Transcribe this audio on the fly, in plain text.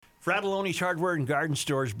Fratelloni's Hardware and Garden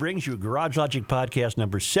Stores brings you Garage Logic Podcast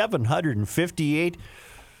number 758,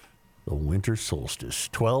 the winter solstice,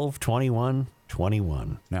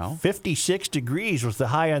 12/21/21. Now? 56 degrees was the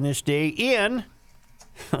high on this day in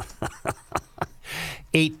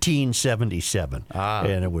 1877.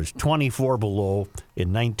 And it was 24 below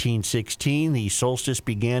in 1916. The solstice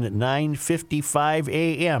began at 9:55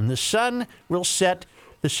 a.m. The sun will set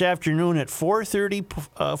this afternoon at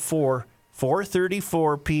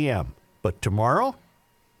 4:34 p.m. But tomorrow,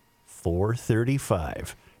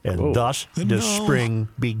 4:35. And thus does spring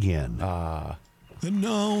begin. And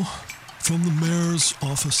now, from the mayor's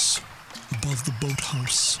office above the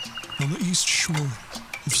boathouse on the east shore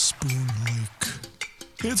of Spoon Lake,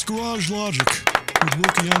 it's Garage Logic with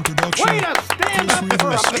Rookie on production. Way to stand up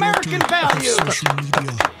for American values! Social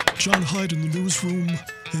media, John Hyde in the newsroom,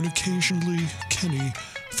 and occasionally Kenny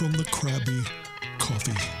from the Krabby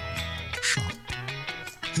Coffee Shop.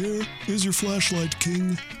 Here is your flashlight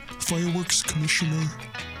king, fireworks commissioner,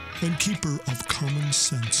 and keeper of common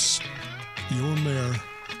sense, your mayor,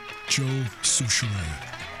 Joe Soucheray.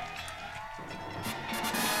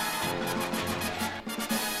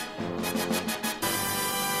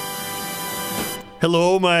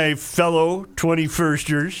 Hello, my fellow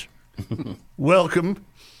 21sters. Welcome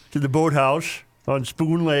to the boathouse on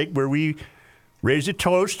Spoon Lake, where we raise a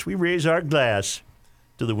toast, we raise our glass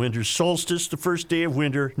to the winter solstice, the first day of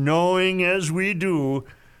winter, knowing as we do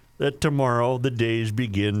that tomorrow the days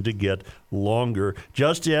begin to get longer,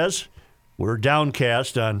 just as we're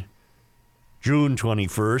downcast on June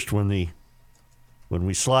 21st when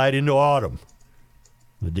we slide into autumn.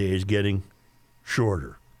 The day is getting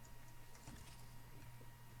shorter.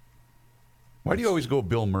 Why do you always go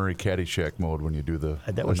Bill Murray Caddyshack mode when you do the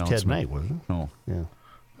That was Ted announcement? Knight, wasn't it? No. Yeah.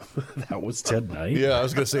 That was Ted Knight. Yeah, I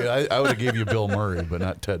was going to say, I would have gave you Bill Murray, but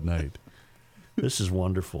not Ted Knight. This is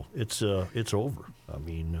wonderful. It's over. I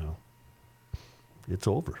mean, it's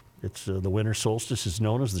over. It's the winter solstice is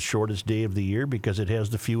known as the shortest day of the year because it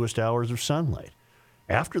has the fewest hours of sunlight.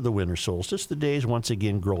 After the winter solstice, the days once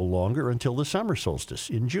again grow longer until the summer solstice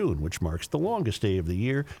in June, which marks the longest day of the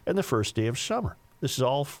year and the first day of summer. This is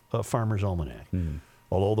all Farmer's Almanac.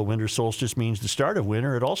 Although the winter solstice means the start of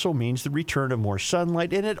winter, it also means the return of more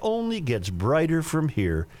sunlight, and it only gets brighter from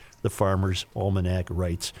here, the Farmer's Almanac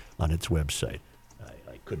writes on its website.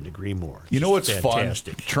 I couldn't agree more. It's You know what's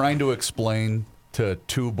fantastic. fun? Trying to explain to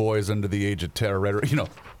two boys under the age of 10, or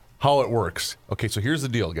how it works. Okay, so here's the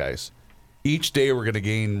deal, guys. Each day we're going to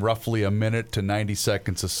gain roughly a minute to 90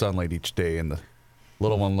 seconds of sunlight each day, and the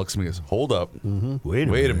little one looks at me and goes, "Hold up, Wait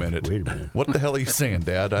a minute. What the hell are you saying,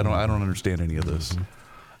 Dad? I don't understand any of this."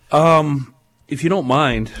 If you don't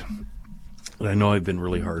mind, and I know I've been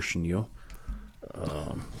really harsh on you,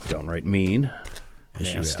 downright mean,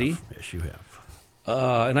 nasty, Yes, you have.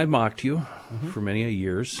 and I mocked you for many a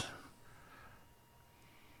years.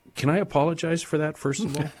 Can I apologize for that, first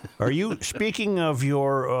of all? Are you speaking of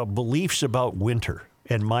your beliefs about winter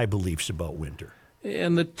and my beliefs about winter?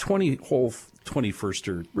 And the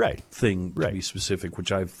 21st Right. thing, to Right. be specific,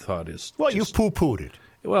 which I've thought is Well, you've poo-pooed it.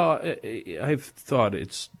 Well, I've thought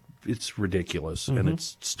it's ridiculous and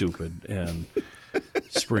it's stupid, and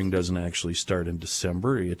spring doesn't actually start in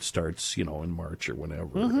December. It starts, in March or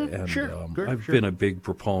whenever. And Sure. I've been a big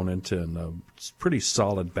proponent and a pretty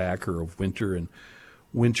solid backer of winter and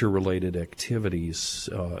winter-related activities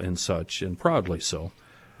and such, and proudly so.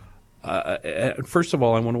 First of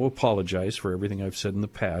all, I want to apologize for everything I've said in the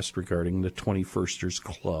past regarding the 21sters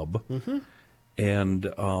Club.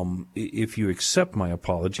 And if you accept my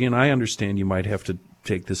apology, and I understand you might have to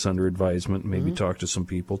take this under advisement, maybe talk to some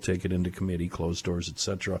people, take it into committee, closed doors,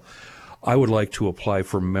 etc., I would like to apply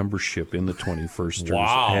for membership in the 21sters.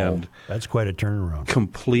 Wow. And That's quite a turnaround.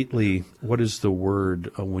 completely, what is the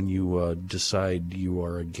word when you decide you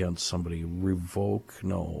are against somebody? Revoke?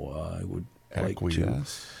 No, I would like to.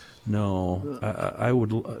 Acquiesce? No, I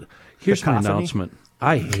would. Here's my Cacophony? announcement.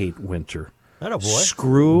 I hate winter. Atta boy.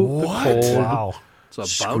 Screw the cold. Wow. It's about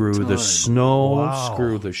Screw time. the snow. Wow.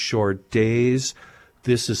 Screw the short days.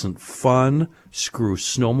 This isn't fun. Screw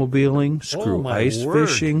snowmobiling. Screw my ice word.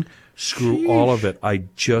 fishing. Screw all of it. I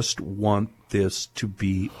just want this to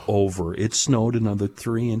be over. It snowed another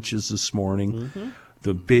 3 inches this morning.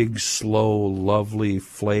 The big, slow, lovely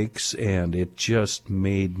flakes, and it just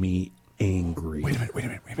made me angry. Wait a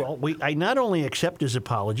minute. Well, I not only accept his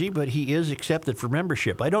apology, but he is accepted for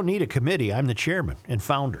membership. I don't need a committee. I'm the chairman and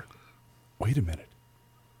founder. Wait a minute.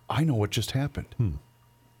 I know what just happened.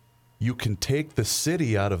 You can take the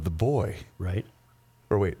city out of the boy. Right?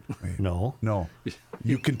 Or wait. No. No.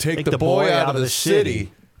 You can take the boy out of the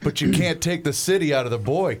city, but you can't take the city out of the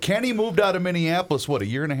boy. Kenny moved out of Minneapolis, a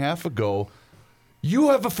year and a half ago. You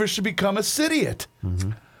have officially become a cityite.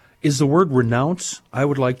 Mm-hmm. Is the word renounce? I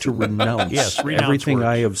would like to renounce, Yes, renounce everything works.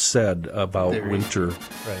 I have said about winter.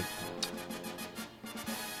 Right.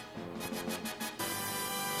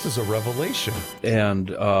 This is a revelation. And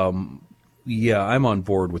yeah, I'm on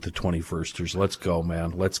board with the 21sters. Let's go,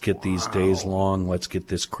 man. Let's get these days long. Let's get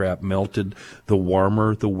this crap melted. The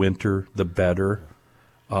warmer the winter, the better.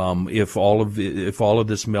 If all of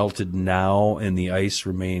this melted now and the ice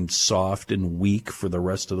remained soft and weak for the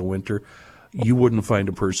rest of the winter, you wouldn't find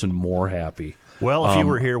a person more happy. Well, if you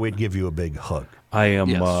were here, we'd give you a big hug. I am.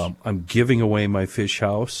 Yes. I'm giving away my fish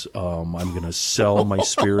house. I'm going to sell my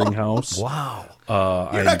spearing house. Wow.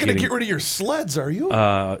 You're not going to get rid of your sleds, are you?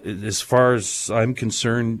 As far as I'm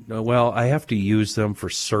concerned, well, I have to use them for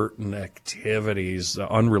certain activities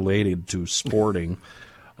unrelated to sporting.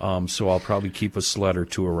 So I'll probably keep a sled or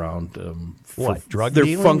two around. What, drug their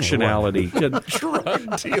dealing or what? functionality.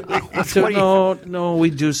 Drug dealing. No, we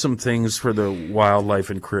do some things for the wildlife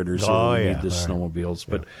and critters who Oh, need yeah, the all right. snowmobiles.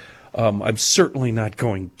 But I'm certainly not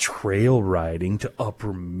going trail riding to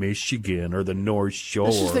Upper Michigan or the North Shore.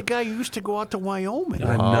 This is the guy who used to go out to Wyoming.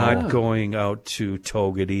 I'm not going out to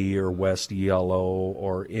Togety or West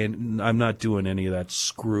Yellow I'm not doing any of that.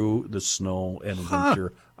 Screw the snow and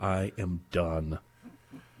winter. I am done.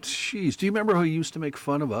 Jeez, do you remember how you used to make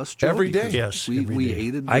fun of us, Joe? Every day. Because Yes, we every day.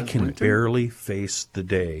 hated. I the can winter? barely face the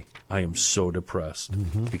day. I am so depressed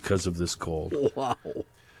because of this cold. Wow.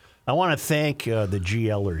 I want to thank the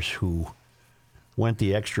GLers who went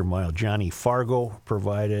the extra mile. Johnny Fargo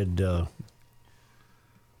provided the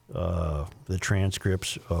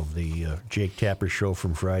transcripts of the Jake Tapper show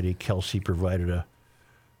from Friday. Kelsey provided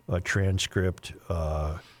a transcript.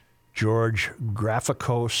 George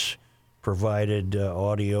Graphicos provided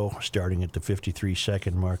audio starting at the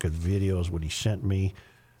 53-second mark of the video is what he sent me.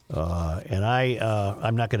 And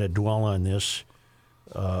I'm not going to dwell on this.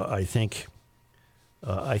 I think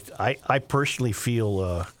I personally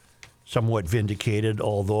feel somewhat vindicated,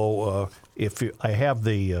 although I have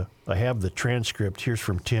the transcript. Here's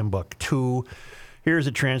from Timbuktu. Here's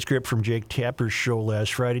a transcript from Jake Tapper's show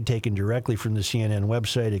last Friday, taken directly from the CNN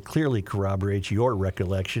website. It clearly corroborates your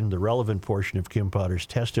recollection, the relevant portion of Kim Potter's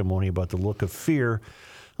testimony about the look of fear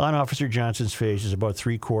on Officer Johnson's face is about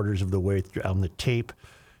three-quarters of the way on the tape.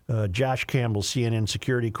 Josh Campbell, CNN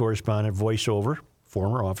security correspondent, voiceover,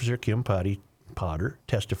 former Officer Kim Potter,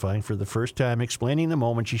 testifying for the first time, explaining the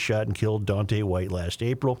moment she shot and killed Dante White last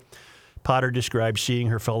April. Potter described seeing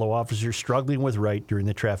her fellow officer struggling with Wright during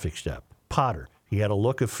the traffic stop. Potter, he had a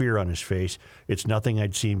look of fear on his face. It's nothing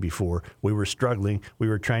I'd seen before. We were struggling. We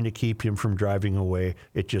were trying to keep him from driving away.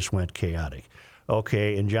 It just went chaotic.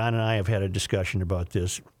 Okay, and John and I have had a discussion about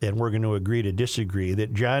this, and we're going to agree to disagree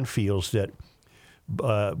that John feels that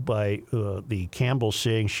by the Campbell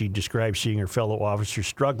saying she described seeing her fellow officer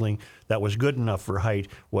struggling, that was good enough for Height.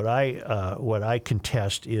 What I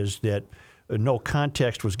contest is that no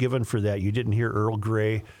context was given for that. You didn't hear Earl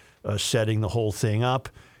Grey setting the whole thing up.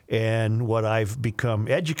 And what I've become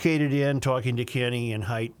educated in, talking to Kenny and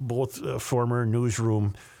Height, both former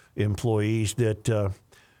newsroom employees, that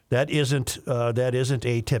that isn't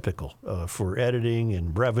atypical for editing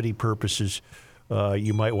and brevity purposes.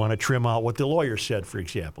 You might want to trim out what the lawyer said, for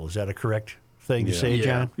example. Is that a correct thing to say,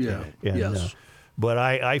 John? Yeah. And, Yes. But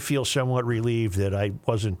I feel somewhat relieved that I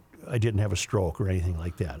didn't have a stroke or anything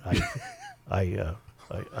like that.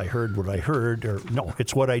 I heard what I heard, or no,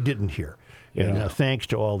 it's what I didn't hear. And thanks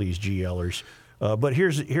to all these GLers. But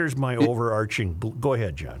here's my overarching. Go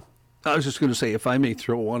ahead, John. I was just going to say, if I may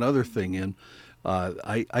throw one other thing in,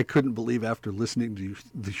 I couldn't believe after listening to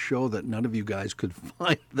the show that none of you guys could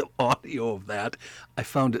find the audio of that. I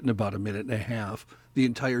found it in about a minute and a half. The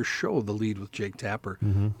entire show, The Lead with Jake Tapper,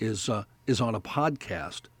 is on a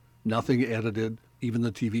podcast. Nothing edited. Even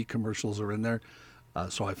the TV commercials are in there.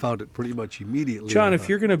 So I found it pretty much immediately. John, if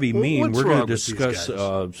you're going to be mean, what's we're going wrong to with these discuss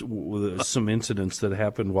guys? some incidents that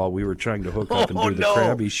happened while we were trying to hook up and do the no.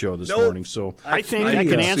 Krabby show this morning. So I think I I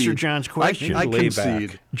can concede. answer John's question. I lay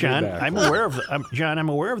concede. back. John, Lay back. I'm aware of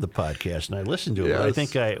the podcast, and I listened to it. But I Yes.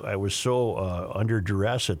 think I was so under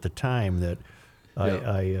duress at the time that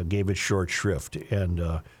I gave it short shrift.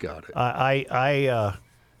 And Got it.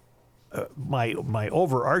 my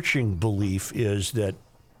overarching belief is that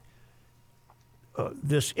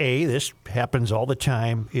this happens all the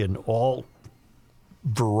time in all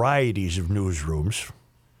varieties of newsrooms,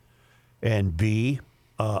 and B,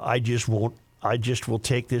 I just will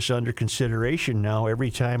take this under consideration now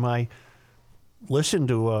every time I listen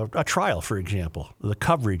to a trial, for example, the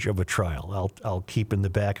coverage of a trial. I'll keep in the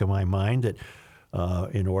back of my mind that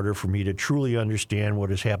In order for me to truly understand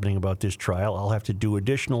what is happening about this trial, I'll have to do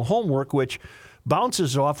additional homework, which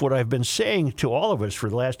bounces off what I've been saying to all of us for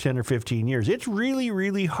the last 10 or 15 years. It's really,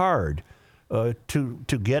 really hard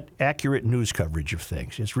to get accurate news coverage of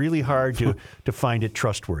things. It's really hard to find it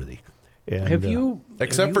trustworthy. And, Have you,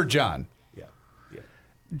 Except for John.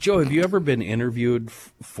 Joe? Have you ever been interviewed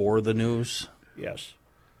for the news? Yes.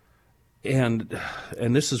 And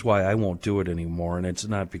this is why I won't do it anymore. And it's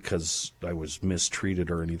not because I was mistreated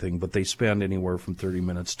or anything, but they spend anywhere from 30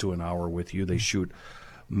 minutes to an hour with you. They shoot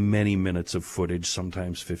many minutes of footage,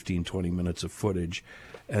 sometimes 15, 20 minutes of footage.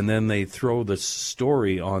 And then they throw the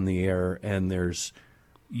story on the air, and there's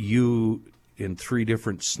you in 3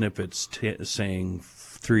 different snippets saying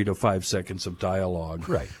 3 to 5 seconds of dialogue.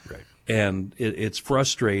 Right. And it's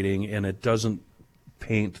frustrating, and it doesn't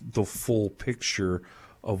paint the full picture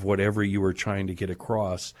of whatever you were trying to get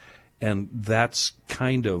across. And that's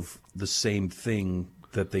kind of the same thing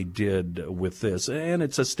that they did with this. And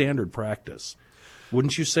it's a standard practice.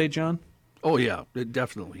 Wouldn't you say, John? Oh, yeah,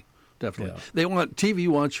 definitely. Yeah. TV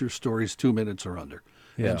wants your stories 2 minutes or under.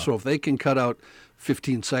 Yeah. And so if they can cut out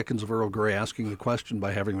 15 seconds of Earl Grey asking the question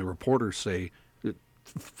by having the reporter say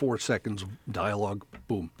 4 seconds of dialogue,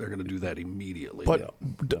 boom, they're going to do that immediately. But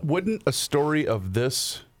wouldn't a story of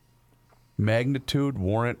this magnitude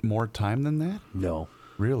warrant more time than that? No.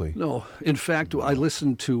 Really? No. In fact, I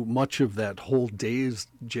listened to much of that whole day's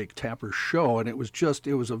Jake Tapper show, and it was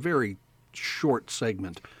a very short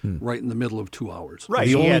segment right in the middle of 2 hours. Right. The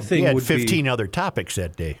He only had thing would 15 other topics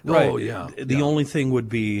that day. Right. Oh, yeah. The only thing would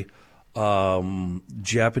be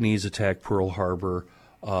Japanese attack Pearl Harbor,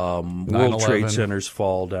 World 9/11. Trade Centers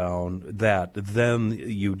fall down, then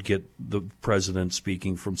you'd get the president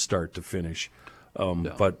speaking from start to finish.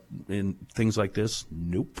 But in things like this,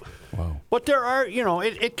 nope. Wow. But there are,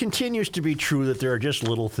 it continues to be true that there are just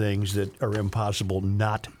little things that are impossible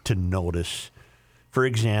not to notice. For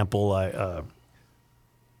example,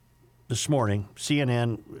 this morning,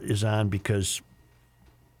 CNN is on because...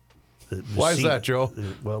 Why is that, Joe?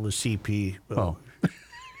 Well, the CP, Oh.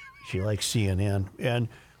 she likes CNN. And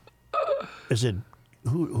is it,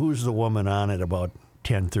 who's the woman on at about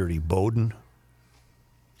 10:30? Bowden?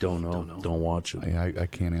 Don't know. Don't watch it. I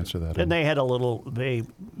can't answer that. And they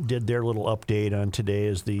did their little update on today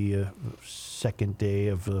as the second day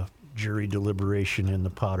of jury deliberation in the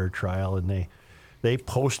Potter trial, and they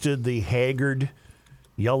posted the haggard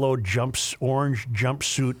yellow orange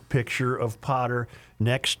jumpsuit picture of Potter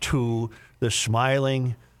next to the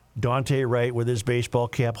smiling Dante Wright with his baseball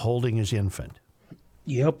cap holding his infant.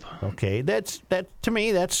 Yep. Okay, to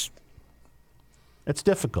me that's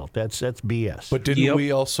difficult. That's BS. But didn't Yep.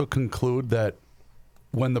 we also conclude that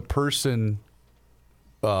when the person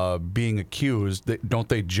being accused, don't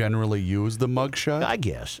they generally use the mugshot? I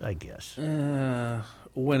guess.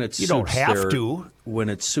 When it You don't suits have their, to. When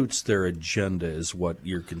it suits their agenda is what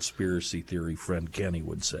your conspiracy theory friend Kenny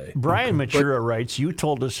would say. Brian Matura writes, you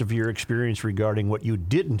told us of your experience regarding what you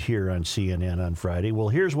didn't hear on CNN on Friday. Well,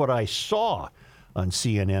 here's what I saw on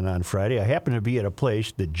CNN on Friday. I happened to be at a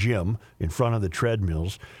place, the gym, in front of the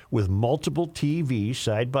treadmills, with multiple TVs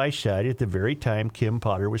side by side at the very time Kim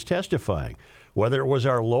Potter was testifying. Whether it was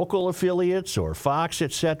our local affiliates or Fox,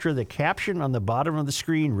 etc., the caption on the bottom of the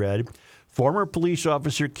screen read, "Former police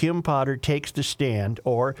officer Kim Potter takes the stand,"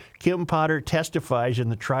 or "Kim Potter testifies in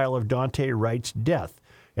the trial of Dante Wright's death."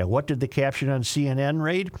 And what did the caption on CNN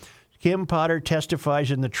read? "Kim Potter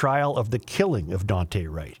testifies in the trial of the killing of Dante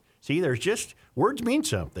Wright." See, there's just, words mean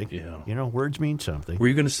something. Yeah. Words mean something. Were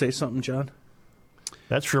you going to say something, John?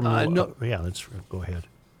 That's from, no. let's go ahead.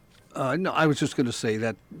 No, I was just going to say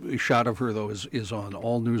that shot of her, though, is on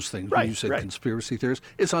all news things. When Right, you said right. conspiracy theories,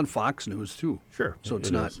 it's on Fox News, too. Sure. So it's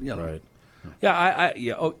It not, is, you know. right.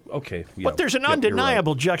 Yeah, okay. Yeah, But there's an yep, you're right.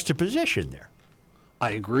 undeniable juxtaposition there.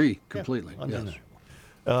 I agree completely. Yes.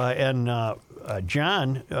 Undeniable.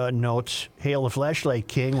 John notes, "Hail the Flashlight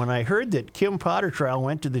King. When I heard that Kim Potter trial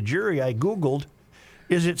went to the jury, I Googled,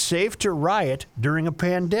 is it safe to riot during a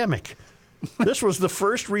pandemic? This was the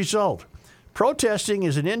first result. Protesting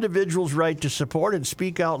is an individual's right to support and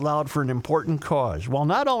speak out loud for an important cause. While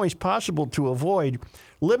not always possible to avoid,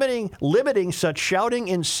 limiting such shouting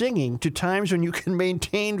and singing to times when you can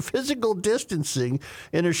maintain physical distancing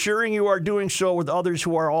and assuring you are doing so with others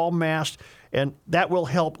who are all masked, and that will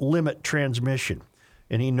help limit transmission."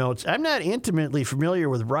 And he notes, "I'm not intimately familiar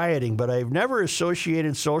with rioting, but I've never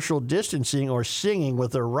associated social distancing or singing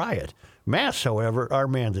with a riot. Masks, however, are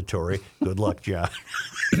mandatory. Good luck, John."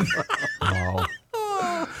 Wow.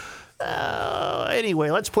 Anyway,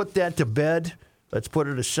 let's put that to bed. let's put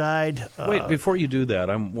it aside. Wait, before you do that,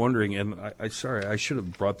 I'm wondering, and sorry, I should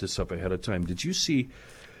have brought this up ahead of time. Did you see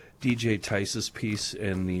DJ Tice's piece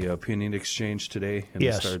in the Opinion Exchange today in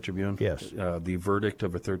Yes. the Star Tribune? Yes. The verdict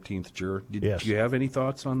of a 13th juror. Yes. Do you have any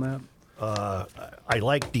thoughts on that? I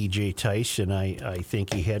like DJ Tice, and I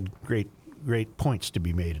think he had great points to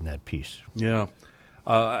be made in that piece. Yeah.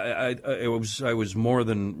 I was more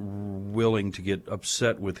than willing to get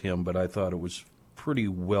upset with him, but I thought it was pretty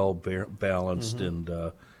well balanced and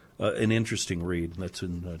an interesting read. That's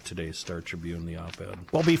in today's Star Tribune, the op-ed.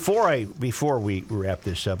 Well, before we wrap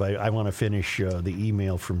this up, I want to finish the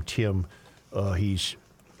email from Tim. He's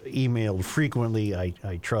emailed frequently.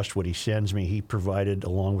 I trust what he sends me. He provided,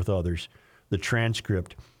 along with others, the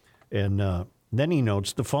transcript. And then he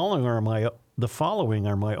notes, the following are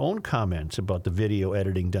my own comments about the video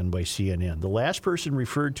editing done by CNN. The last person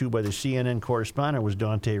referred to by the CNN correspondent was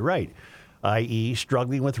Dante Wright, i.e.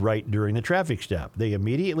 struggling with Wright during the traffic stop. They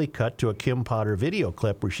immediately cut to a Kim Potter video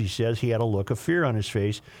clip where she says he had a look of fear on his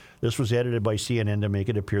face. This was edited by CNN to make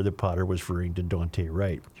it appear that Potter was referring to Dante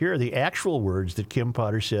Wright. Here are the actual words that Kim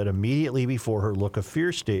Potter said immediately before her look of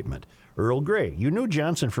fear statement. Earl Grey, you knew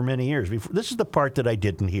Johnson for many years. This is the part that I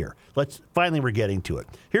didn't hear. Finally, we're getting to it.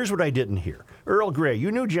 Here's what I didn't hear. Earl Grey,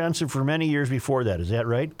 you knew Johnson for many years before that. Is that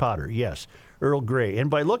right? Potter, yes. Earl Grey. And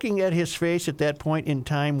by looking at his face at that point in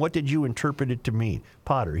time, what did you interpret it to mean?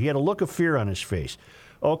 Potter, he had a look of fear on his face.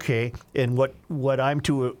 Okay, and what I'm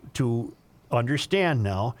to understand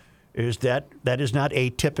now is that is not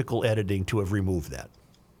atypical editing to have removed that.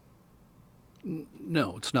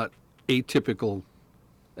 No, it's not atypical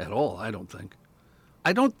at all, I don't think.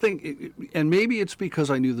 I don't think, and maybe it's because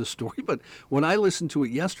I knew the story, but when I listened to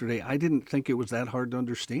it yesterday, I didn't think it was that hard to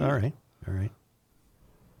understand. All right.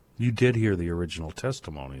 You did hear the original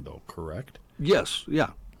testimony, though, correct? Yes,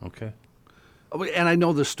 yeah. Okay. And I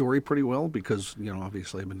know the story pretty well because,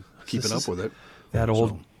 obviously I've been keeping up with it. That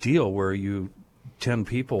old deal where 10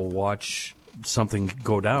 people watch something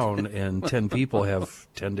go down and 10 people have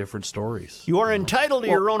 10 different stories. You are entitled to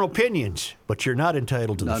your own opinions, but you're not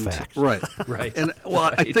entitled to the facts. Right. Right. And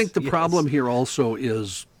I think the problem here also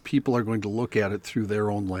is people are going to look at it through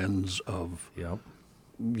their own lens of, Yep.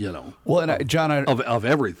 Well, and John, of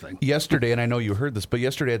everything. yesterday, and I know you heard this, but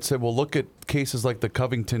yesterday I'd said, well, look at cases like the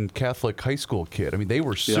Covington Catholic high school kid. I mean, they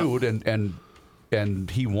were sued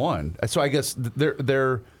and he won. So I guess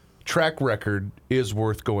their track record is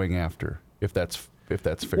worth going after, if that's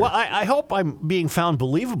fair. Well, I hope I'm being found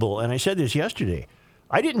believable, and I said this yesterday.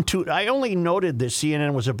 I only noted that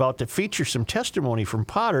CNN was about to feature some testimony from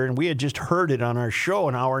Potter, and we had just heard it on our show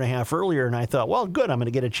an hour and a half earlier, and I thought, well, good, I'm going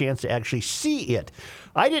to get a chance to actually see it.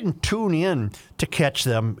 I didn't tune in to catch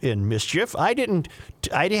them in mischief. I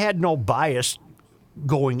had no bias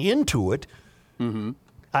going into it. Mm-hmm.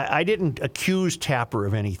 I didn't accuse Tapper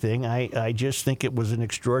of anything. I just think it was an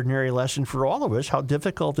extraordinary lesson for all of us how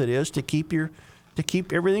difficult it is to keep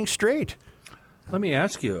everything straight. Let me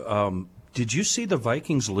ask you, did you see the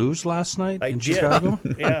Vikings lose last night in did. Chicago?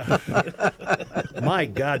 Yeah. My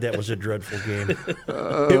God, that was a dreadful game.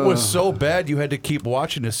 It was so bad you had to keep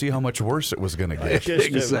watching to see how much worse it was going to get.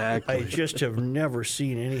 Exactly. I just have never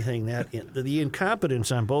seen anything the incompetence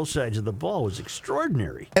on both sides of the ball was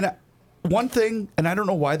extraordinary. And one thing, and I don't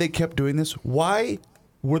know why they kept doing this, why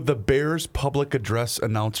were the Bears public address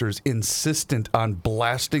announcers insistent on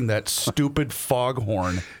blasting that stupid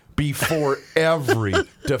foghorn before every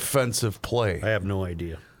defensive play? I have no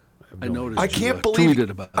idea. I noticed. I can't believe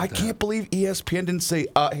tweeted about I that. can't believe ESPN didn't say,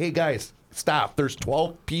 "Hey guys, stop! There's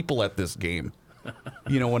 12 people at this game."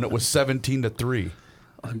 When it was 17-3.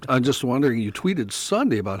 I'm just wondering. You tweeted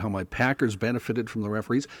Sunday about how my Packers benefited from the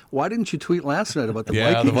referees. Why didn't you tweet last night about the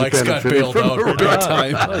Vikings? the Vikes got benefited bailed from out the big referees?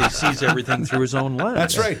 time. Well, he sees everything through his own lens.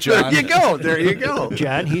 That's right, John. There you go.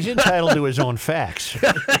 John, he's entitled to his own facts.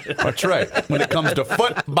 That's right. When it comes to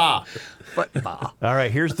football. All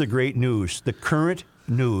right, here's the great news. The current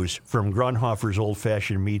news from Grunhofer's Old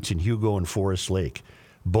Fashioned Meats in Hugo and Forest Lake.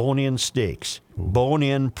 Bone-in steaks,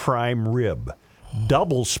 bone-in prime rib,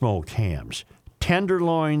 double smoked hams,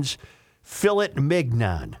 tenderloins, fillet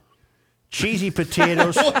mignon, cheesy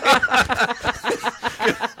potatoes.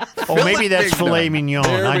 Maybe that's filet mignon.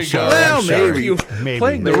 There I'm we sorry. go. I'm Well, sorry. maybe.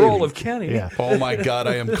 Playing the role of Kenny. Yeah. Oh my God,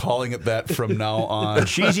 I am calling it that from now on.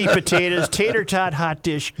 Cheesy potatoes, tater tot hot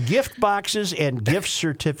dish, gift boxes, and gift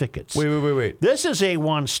certificates. Wait. This is a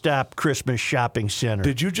one-stop Christmas shopping center.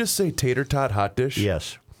 Did you just say tater tot hot dish?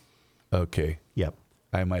 Yes. Okay. Yep.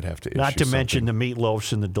 I might have to issue Not to mention something. the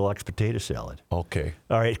meatloafs and the deluxe potato salad. Okay.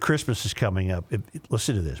 All right, Christmas is coming up.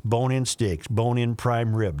 Listen to this. Bone-in steaks, bone-in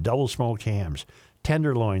prime rib, double smoked hams,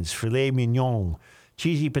 tenderloins, filet mignon,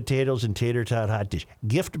 cheesy potatoes and tater tot hot dish,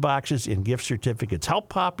 gift boxes and gift certificates. How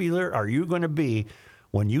popular are you going to be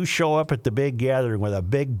when you show up at the big gathering with a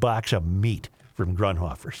big box of meat from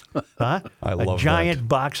Grunhofer's? Huh? I love a giant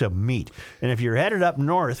box of meat. And if you're headed up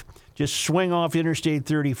north, just swing off Interstate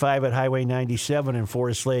 35 at Highway 97 in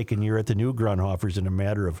Forest Lake, and you're at the new Grunhofer's in a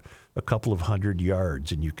matter of a couple of 100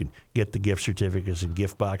 yards, and you can get the gift certificates and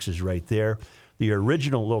gift boxes right there. The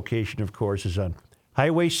original location, of course, is on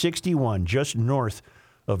Highway 61, just north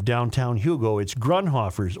of downtown Hugo. It's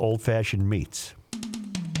Grunhofer's Old Fashioned Meats.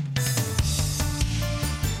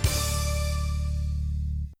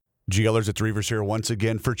 GLers, it's Reavers here once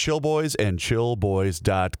again for Chill Boys and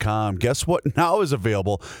chillboys.com. Guess what now is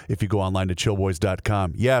available if you go online to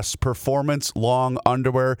chillboys.com? Yes, performance long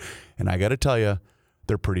underwear. And I got to tell you,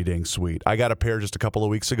 they're pretty dang sweet. I got a pair just a couple of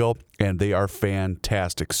weeks ago, and they are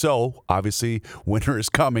fantastic. So, obviously, winter is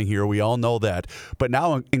coming here. We all know that. But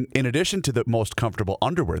now, in addition to the most comfortable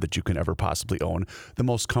underwear that you can ever possibly own, the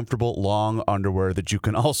most comfortable long underwear that you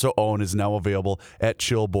can also own is now available at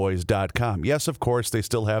chillboys.com. Yes, of course, they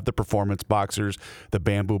still have the performance boxers, the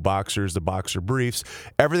bamboo boxers, the boxer briefs.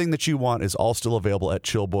 Everything that you want is all still available at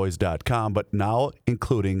chillboys.com, but now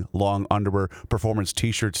including long underwear, performance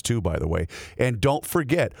t-shirts too, by the way. And don't forget,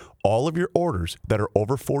 all of your orders that are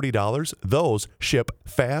over $40, those ship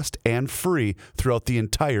fast and free throughout the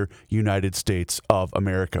entire United States of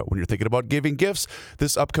America. When you're thinking about giving gifts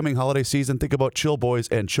this upcoming holiday season, think about Chill Boys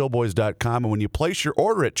and chillboys.com. And when you place your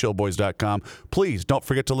order at chillboys.com, please don't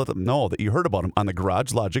forget to let them know that you heard about them on the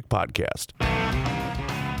Garage Logic podcast.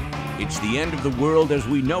 It's the end of the world as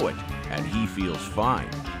we know it, and he feels fine.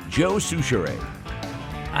 Joe Souchere.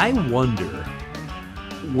 I wonder,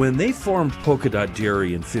 when they formed Polka Dot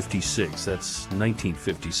Dairy in 56, that's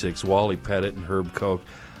 1956, Wally Pettit and Herb Koch,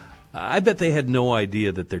 I bet they had no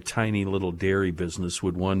idea that their tiny little dairy business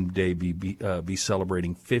would one day be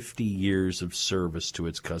celebrating 50 years of service to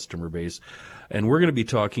its customer base. And we're going to be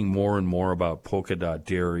talking more and more about Polka Dot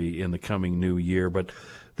Dairy in the coming new year. But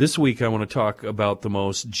this week I want to talk about the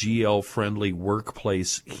most GL-friendly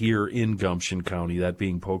workplace here in Gumption County, that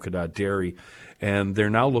being Polka Dot Dairy. And they're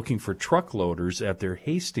now looking for truck loaders at their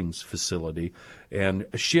Hastings facility. And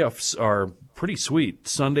shifts are pretty sweet.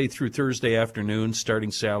 Sunday through Thursday afternoon, starting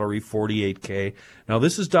salary $48K. Now,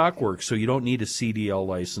 this is dock work, so you don't need a CDL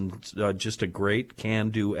license, just a great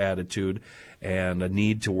can-do attitude and a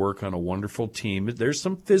need to work on a wonderful team. There's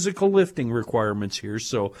some physical lifting requirements here,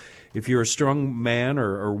 so if you're a strong man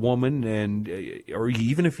or woman, and or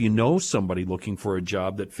even if you know somebody looking for a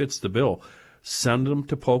job that fits the bill, send them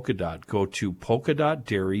to Polka Dot. Go to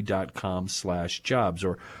polkadotdairy.com/jobs,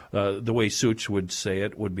 or the way Such would say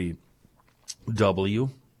it would be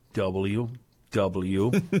www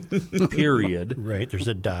period Right, there's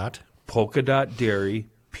a dot. polkadotdairy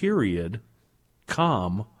period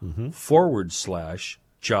com /jobs.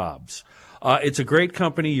 It's a great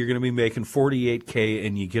company. You're going to be making $48K,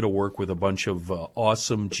 and you get to work with a bunch of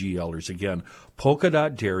awesome GLers. Again,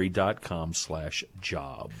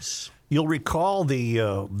 polkadotdairy.com/jobs. You'll recall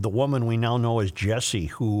the woman we now know as Jessie,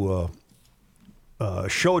 who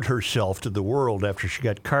showed herself to the world after she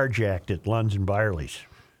got carjacked at Lunds and Byerly's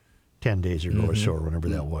 10 days ago or so, or whenever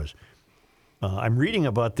that was. I'm reading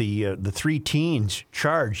about the three teens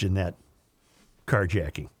charged in that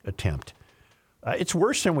carjacking attempt. It's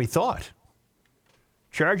worse than we thought.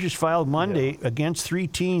 Charges filed Monday against three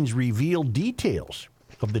teens revealed details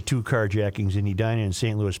of the two carjackings in Edina and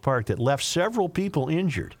St. Louis Park that left several people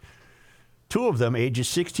injured. Two of them, ages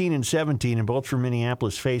 16 and 17, and both from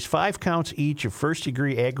Minneapolis, face 5 counts each of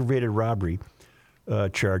first-degree aggravated robbery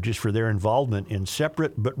charges for their involvement in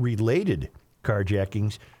separate but related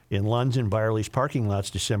carjackings in Lunds and Byerly's parking lots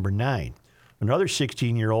December 9. Another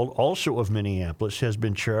 16-year-old, also of Minneapolis, has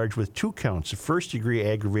been charged with 2 counts of first-degree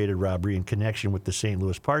aggravated robbery in connection with the St.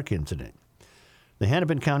 Louis Park incident. The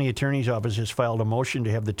Hennepin County Attorney's Office has filed a motion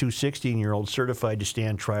to have the two 16-year-olds certified to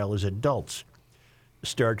stand trial as adults. The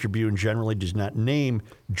Star Tribune generally does not name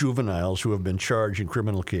juveniles who have been charged in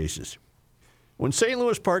criminal cases. When St.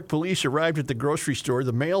 Louis Park police arrived at the grocery store,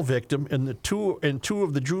 the male victim and two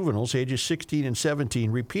of the juveniles, ages 16 and 17,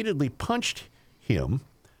 repeatedly punched him.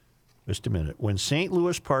 Just a minute. When St.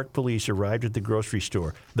 Louis Park police arrived at the grocery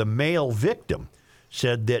store, the male victim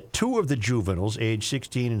said that 2 of the juveniles, aged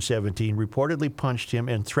 16 and 17, reportedly punched him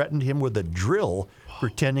and threatened him with a drill,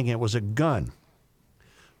 pretending it was a gun.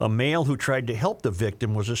 A male who tried to help the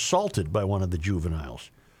victim was assaulted by one of the juveniles,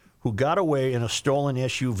 who got away in a stolen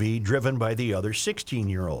SUV driven by the other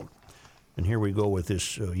 16-year-old. And here we go with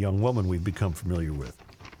this young woman we've become familiar with.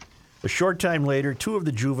 A short time later, 2 of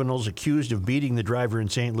the juveniles accused of beating the driver in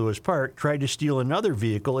St. Louis Park tried to steal another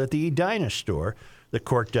vehicle at the Edina store. the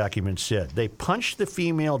court documents said. They punched the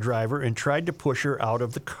female driver and tried to push her out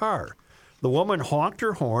of the car. The woman honked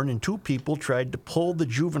her horn, and two people tried to pull the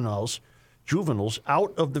juveniles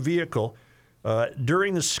out of the vehicle.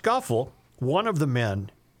 During the scuffle, one of the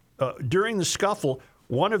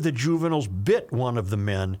juveniles bit one of the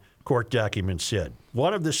men, court documents said.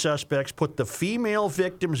 One of the suspects put the female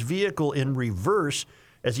victim's vehicle in reverse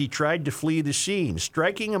as he tried to flee the scene,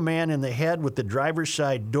 striking a man in the head with the driver's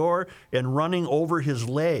side door and running over his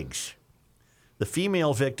legs. The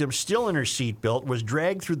female victim, still in her seatbelt, was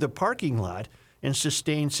dragged through the parking lot and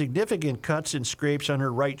sustained significant cuts and scrapes on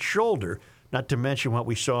her right shoulder, not to mention what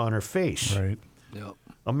we saw on her face. Right. Yep.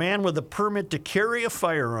 A man with a permit to carry a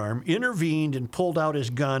firearm intervened and pulled out his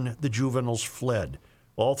gun. The juveniles fled.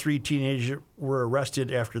 All three teenagers were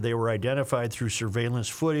arrested after they were identified through surveillance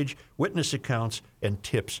footage, witness accounts, and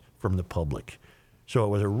tips from the public. So it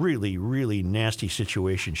was a really, really nasty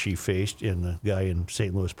situation she faced and the guy in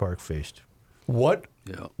St. Louis Park faced. What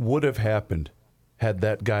Yeah. would have happened had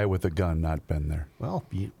that guy with a gun not been there? Well,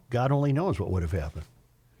 God only knows what would have happened.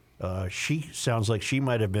 She sounds like she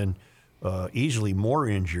might have been easily more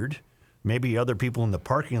injured. Maybe other people in the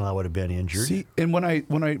parking lot would have been injured. See, and when I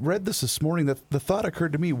read this morning, the thought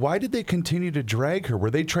occurred to me: why did they continue to drag her?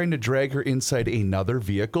 Were they trying to drag her inside another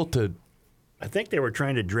vehicle to? I think they were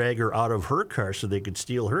trying to drag her out of her car so they could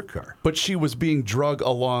steal her car. But she was being dragged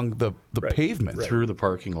along the Right. pavement. Right. Through the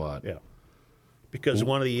parking lot. Yeah. Because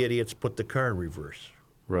one of the idiots put the car in reverse.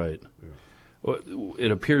 Right. Well,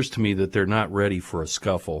 it appears to me that they're not ready for a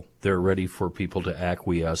scuffle. They're ready for people to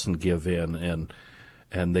acquiesce and give in,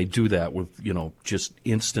 and they do that with just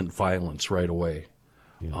instant violence right away.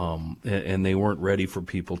 And they weren't ready for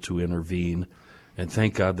people to intervene. And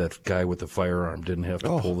thank God that guy with the firearm didn't have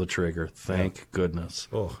to pull the trigger. Thank goodness.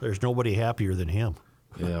 Oh, there's nobody happier than him.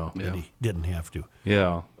 Yeah. And he didn't have to.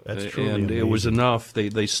 Yeah. That's truly and it was amazing. enough.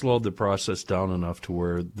 They slowed the process down enough to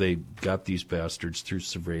where they got these bastards through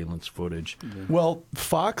surveillance footage. Well,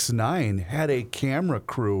 Fox 9 had a camera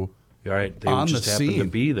crew Right. They on the just happened scene. to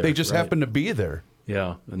be there. They just Right. happened to be there.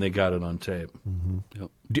 Yeah, and they got it on tape.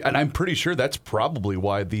 And I'm pretty sure that's probably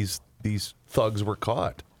why these thugs were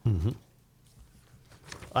caught.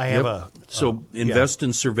 I have So invest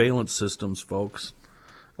in surveillance systems, folks.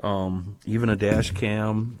 Even a dash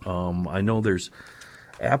cam. I know there's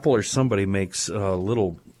Apple or somebody makes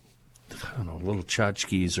little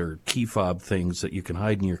tchotchkes or key fob things that you can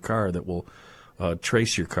hide in your car that will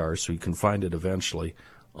trace your car so you can find it eventually.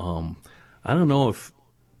 I don't know if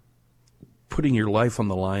putting your life on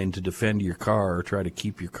the line to defend your car or try to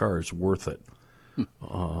keep your car is worth it.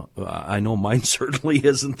 I know mine certainly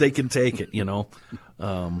isn't. They can take it,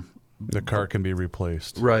 The car can be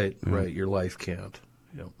replaced. Right. Your life can't.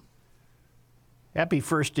 Yep. Happy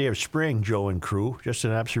first day of spring, Joe and crew. Just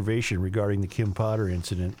an observation regarding the Kim Potter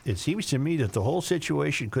incident. It seems to me that the whole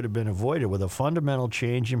situation could have been avoided with a fundamental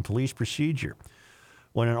change in police procedure.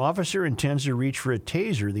 When an officer intends to reach for a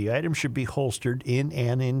taser, the item should be holstered in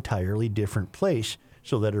an entirely different place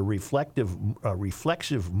so that a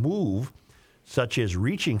reflexive move, such as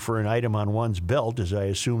reaching for an item on one's belt, as I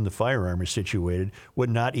assume the firearm is situated, would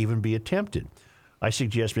not even be attempted. I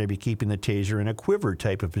suggest maybe keeping the taser in a quiver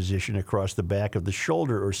type of position across the back of the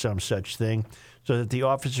shoulder or some such thing so that the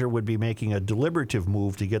officer would be making a deliberative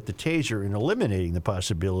move to get the taser and eliminating the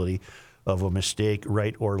possibility of a mistake,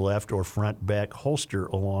 right or left or front back holster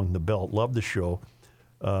along the belt. Love the show.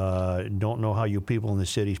 Don't know how you people in the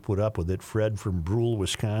cities put up with it. Fred from Brule,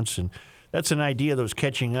 Wisconsin. That's an idea that was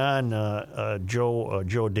catching on.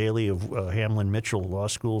 Joe Daly of Hamlin Mitchell Law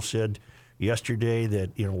School said yesterday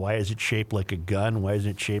that, why is it shaped like a gun? Why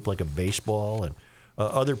isn't it shaped like a baseball? And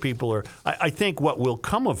other people are. I think what will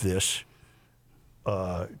come of this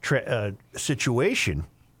situation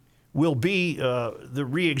will be the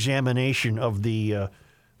reexamination of the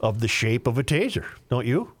shape of a taser, don't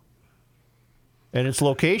you? And its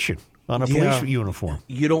location on a police uniform.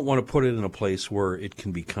 You don't want to put it in a place where it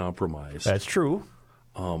can be compromised. That's true.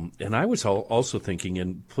 And I was also thinking,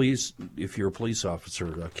 and please, if you're a police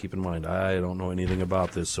officer, keep in mind, I don't know anything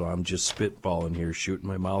about this, so I'm just spitballing here, shooting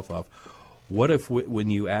my mouth off. What if when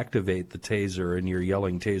you activate the taser and you're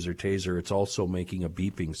yelling taser, taser, it's also making a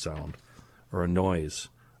beeping sound or a noise?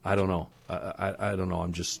 I don't know. I don't know.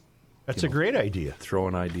 I'm just That's a great idea.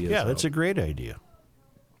 throwing ideas Yeah, out. that's a great idea.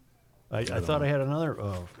 I thought I had another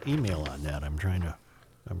email on that. I'm trying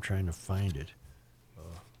to find it.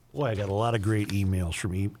 Boy, I got a lot of great emails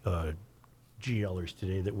from GLers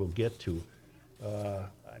today that we'll get to. I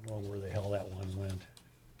don't know where the hell that one went.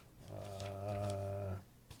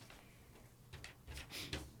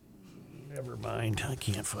 Never mind. I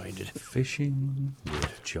can't find it. Fishing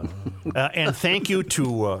with John. And thank you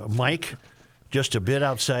to Mike, just a bit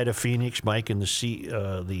outside of Phoenix. Mike and the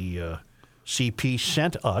CP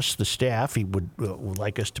sent us, the staff. He would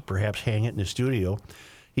like us to perhaps hang it in the studio.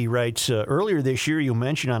 He writes, earlier this year you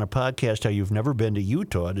mentioned on a podcast how you've never been to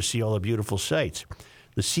Utah to see all the beautiful sights.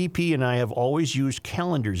 The CP and I have always used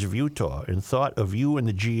calendars of Utah and thought of you and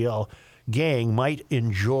the GL gang might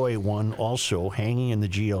enjoy one also hanging in the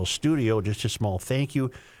GL studio. Just a small thank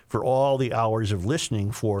you for all the hours of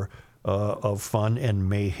listening of fun and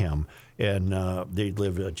mayhem. And they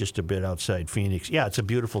live just a bit outside Phoenix. Yeah, it's a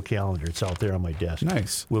beautiful calendar. It's out there on my desk.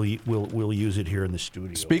 Nice. We'll use it here in the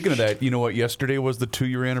studio. Speaking of that, you know what yesterday was the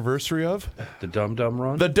 2-year anniversary of? The Dum Dum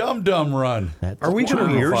Run? The Dum Dum Run. Are we going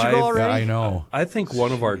to 2 years revive? ago already? Yeah, I know. I think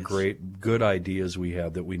one of our good ideas we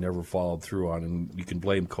had that we never followed through on, and you can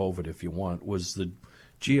blame COVID if you want, was the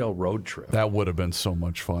GL road trip. That would have been so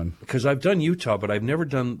much fun. Because I've done Utah, but I've never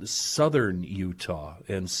done southern Utah,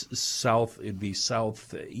 and it'd be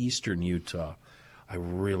southeastern Utah. I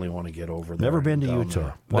really want to get over there. Never been to down Utah.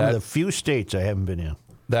 there. One of the few states I haven't been in.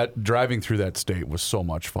 That driving through that state was so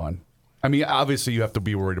much fun. I mean, obviously you have to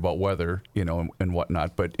be worried about weather, and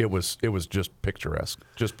whatnot, but it was just picturesque,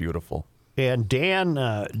 just beautiful. And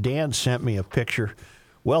Dan sent me a picture.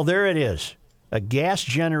 Well, there it is. A gas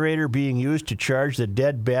generator being used to charge the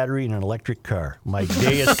dead battery in an electric car. My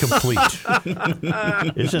day is complete.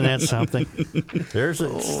 Isn't that something? There's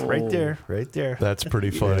it right there. That's pretty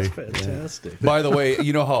funny. Fantastic. By the way,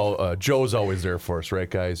 you know how Joe's always there for us, right,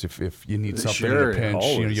 guys? If you need something Sure, in a pinch,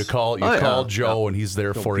 always. you call Joe, and he's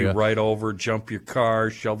there for Be you. right over, jump your car,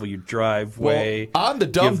 shovel your driveway. Well, on the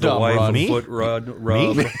Dum give the Dum wife Run, a foot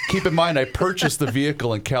rub. Keep in mind, I purchased the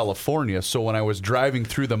vehicle in California, so when I was driving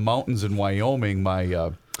through the mountains in Wyoming,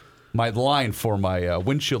 my line for my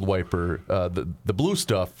windshield wiper, the blue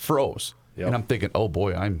stuff, froze, Yep. and I'm thinking, oh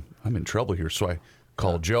boy, I'm in trouble here. So I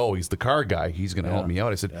called Joe. He's the car guy. He's going to help me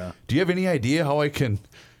out. I said, do you have any idea how I can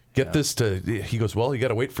get this to? He goes, well, you got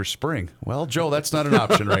to wait for spring. Well, Joe, that's not an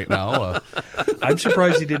option right now. I'm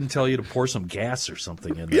surprised he didn't tell you to pour some gas or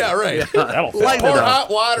something in there. Yeah, right. That'll Pour hot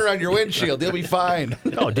water on your windshield. You'll be fine.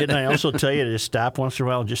 Oh, didn't I also tell you to just stop once in a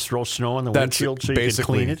while and just throw snow on the windshield so you can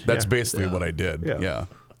clean it? That's Yeah. basically what I did. Yeah. Yeah.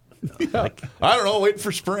 I don't know. Wait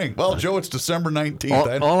for spring. Well, Joe, it's December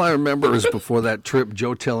 19th. All I remember is before that trip,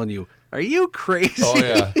 Joe telling you, "Are you crazy?" Oh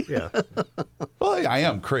yeah. Yeah. Well, I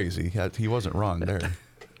am crazy. He wasn't wrong there.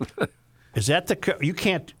 Is that the car? You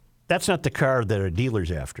can't. That's not the car that a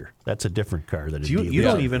dealer's after. That's a different car that a dealer. You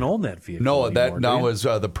don't even own that vehicle No, anymore, that do now you? is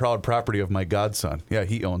the proud property of my godson. Yeah,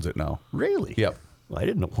 he owns it now. Really? Yep. Well, I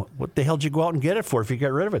didn't know. What the hell did you go out and get it for if you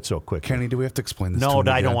got rid of it so quick? Kenny, do we have to explain this? No, to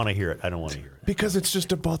him I don't again? want to hear it. I don't want to hear it. Because it's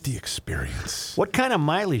just about the experience. What kind of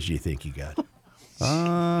mileage do you think you got?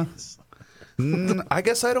 I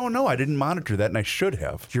guess I don't know. I didn't monitor that, and I should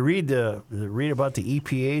have. Did you read about the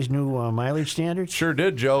EPA's new mileage standards? Sure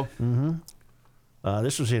did, Joe.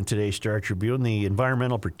 This was in today's Star Tribune. The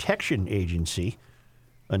Environmental Protection Agency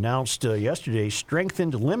announced yesterday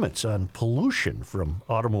strengthened limits on pollution from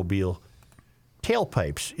automobile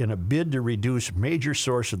tailpipes in a bid to reduce major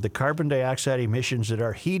source of the carbon dioxide emissions that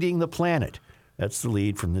are heating the planet. That's the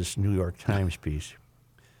lead from this New York Times piece.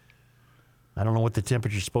 I don't know what the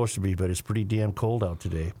temperature's supposed to be, but it's pretty damn cold out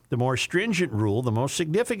today. The more stringent rule, the most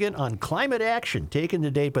significant on climate action taken to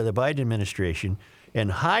date by the Biden administration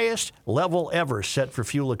and highest level ever set for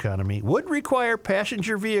fuel economy, would require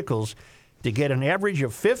passenger vehicles to get an average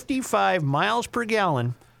of 55 miles per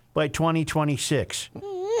gallon by 2026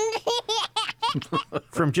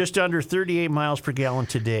 from just under 38 miles per gallon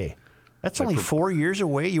today. That's only 4 years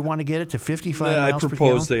away. You want to get it to 55 I miles per gallon?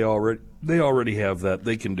 propose they already have that.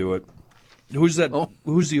 They can do it. Who's that?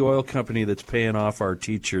 Who's the oil company that's paying off our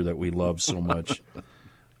teacher that we love so much?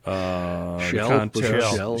 Shell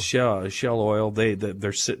Oil.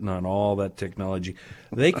 They're sitting on all that technology.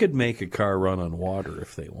 They could make a car run on water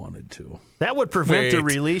if they wanted to. That would prevent the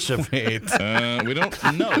release of... We don't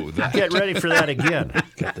know that. Get ready for that again.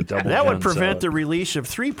 Get the double That would guns prevent out. the release of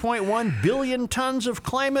 3.1 billion tons of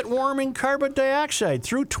climate-warming carbon dioxide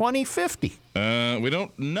through 2050. We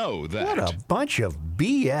don't know that. What a bunch of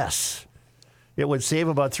BS. It would save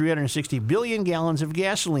about 360 billion gallons of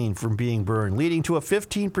gasoline from being burned, leading to a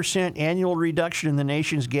 15% annual reduction in the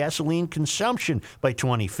nation's gasoline consumption by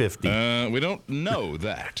 2050. We don't know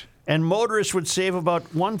that. And motorists would save about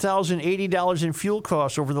 $1,080 in fuel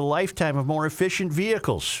costs over the lifetime of more efficient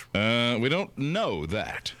vehicles. We don't know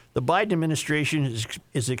that. The Biden administration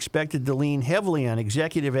is expected to lean heavily on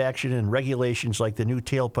executive action and regulations like the new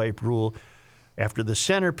tailpipe rule after the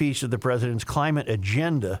centerpiece of the president's climate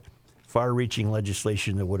agenda far-reaching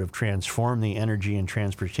legislation that would have transformed the energy and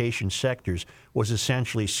transportation sectors was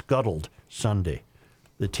essentially scuttled Sunday.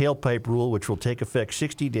 The tailpipe rule, which will take effect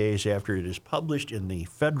 60 days after it is published in the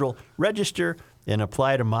Federal Register and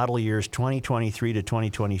apply to model years 2023 to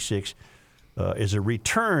 2026, is a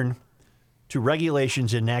return to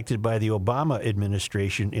regulations enacted by the Obama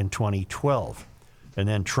administration in 2012. And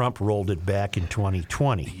then Trump rolled it back in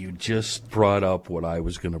 2020. You just brought up what I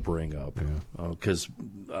was going to bring up. Because,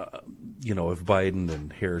 if Biden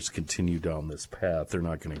and Harris continue down this path, they're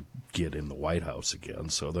not going to get in the White House again.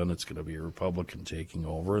 So then it's going to be a Republican taking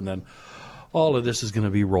over. And then all of this is going to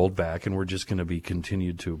be rolled back, and we're just going to be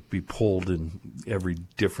continued to be pulled in every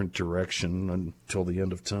different direction until the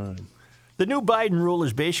end of time. The new Biden rule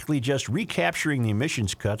is basically just recapturing the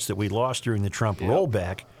emissions cuts that we lost during the Trump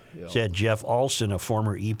rollback, said Jeff Olson, a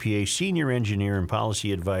former EPA senior engineer and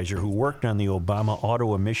policy advisor who worked on the Obama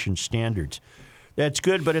auto emission standards. That's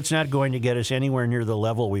good, but it's not going to get us anywhere near the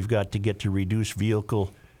level we've got to get to reduce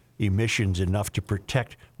vehicle emissions enough to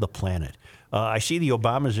protect the planet. I see the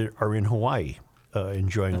Obamas are in Hawaii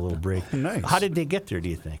enjoying a little break. Nice. How did they get there, do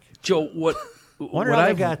you think? Joe, what Wonder how they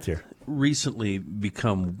I've got there. recently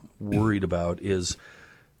become worried about is,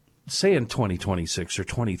 say in 2026 or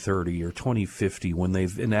 2030 or 2050, when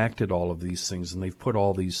they've enacted all of these things and they've put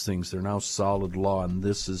all these things, they're now solid law, and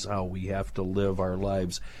this is how we have to live our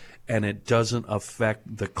lives, and it doesn't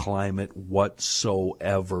affect the climate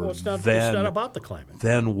whatsoever. Well, it's not about the climate.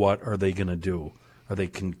 Then what are they going to do? Are they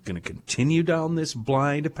going to continue down this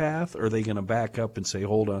blind path, or are they going to back up and say,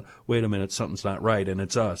 hold on, wait a minute, something's not right, and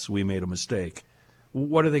it's us, we made a mistake?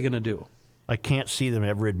 What are they going to do? I can't see them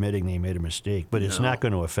ever admitting they made a mistake, but it's not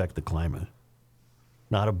going to affect the climate.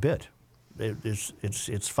 Not a bit.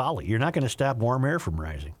 It's folly. You're not going to stop warm air from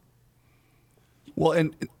rising. Well,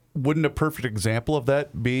 and wouldn't a perfect example of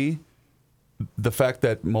that be the fact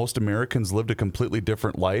that most Americans lived a completely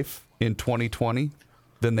different life in 2020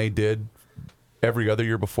 than they did every other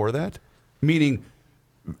year before that? Meaning,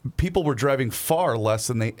 people were driving far less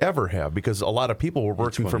than they ever have because a lot of people were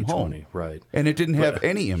working from home. Right. And it didn't have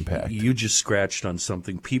any impact. You just scratched on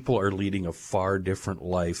something. People are leading a far different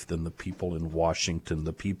life than the people in Washington.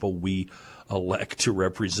 The people we elect to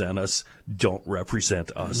represent us don't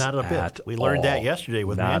represent us Not a at bit. We learned that all. yesterday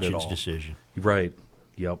with Not at Manchin's all. decision. Right.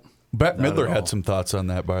 Yep. Bette Not Midler at all. had some thoughts on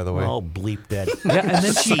that, by the way. Oh, bleep that. Yeah, and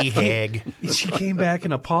then sea hag. She came back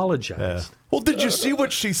and apologized. Well, did you see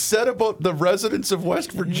what she said about the residents of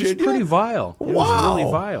West Virginia? It's pretty vile. It was Wow. really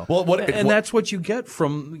vile. Well, and that's what you get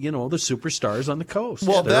from, the superstars on the coast.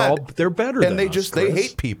 Well, they're better than and they us, just Chris. they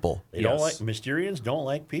hate people. They don't like Mysterians. Don't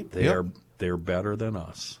like people. They're better than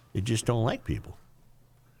us. They just don't like people.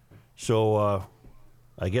 So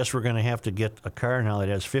I guess we're going to have to get a car now that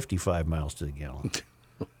has 55 miles to the gallon.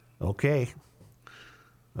 Okay.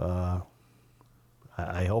 I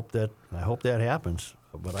hope that happens,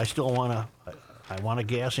 but I still want a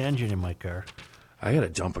gas engine in my car. I got to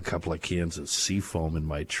dump a couple of cans of Seafoam in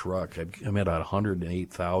my truck. I'm at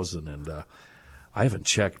 108,000, and I haven't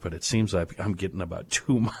checked, but it seems like I'm getting about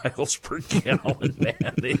 2 miles per gallon,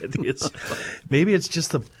 man. Maybe it's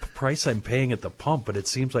just the price I'm paying at the pump, but it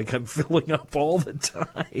seems like I'm filling up all the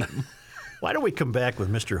time. Why don't we come back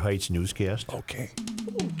with Mr. Height's newscast? Okay.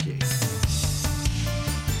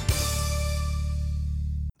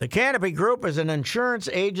 The Canopy Group is an insurance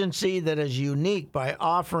agency that is unique by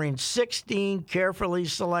offering 16 carefully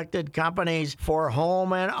selected companies for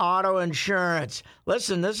home and auto insurance.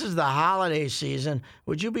 Listen, this is the holiday season.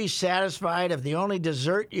 Would you be satisfied if the only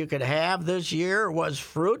dessert you could have this year was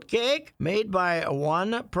fruitcake made by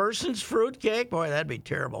one person's fruitcake? Boy, that'd be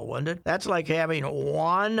terrible, wouldn't it? That's like having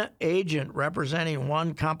one agent representing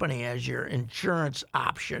one company as your insurance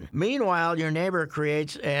option. Meanwhile, your neighbor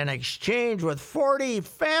creates an exchange with 40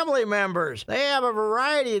 family members. They have a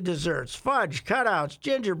variety of desserts, fudge, cutouts,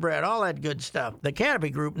 gingerbread, all that good stuff. The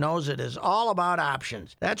Canopy Group knows it is all about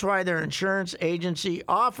options. That's why their insurance agency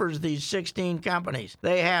offers these 16 companies.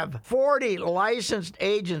 They have 40 licensed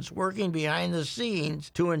agents working behind the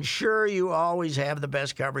scenes to ensure you always have the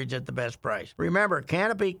best coverage at the best price. Remember,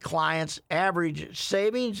 Canopy clients' average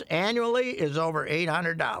savings annually is over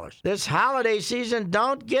 $800. This holiday season,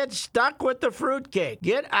 don't get stuck with the fruitcake.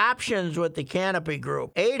 Get options with the Canopy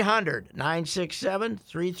Group.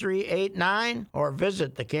 800-967-3389 or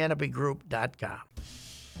visit thecanopygroup.com.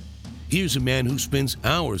 Here's a man who spends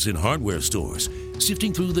hours in hardware stores,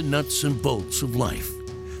 sifting through the nuts and bolts of life.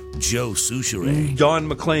 Joe Souchere. Don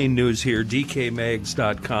McLean news here,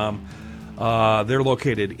 DKMags.com. They're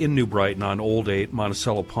located in New Brighton on Old 8,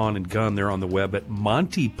 Monticello Pawn and Gun. They're on the web at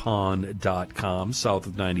montypawn.com, south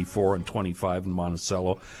of 94 and 25 in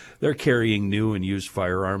Monticello. They're carrying new and used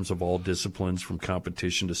firearms of all disciplines, from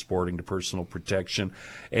competition to sporting to personal protection.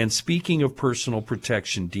 And speaking of personal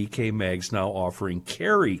protection, DK Mag's now offering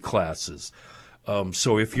carry classes.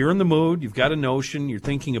 So if you're in the mood, you've got a notion, you're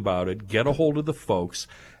thinking about it, get a hold of the folks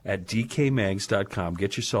at dkmags.com.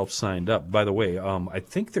 Get yourself signed up. By the way, I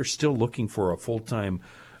think they're still looking for a full-time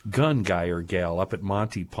gun guy or gal up at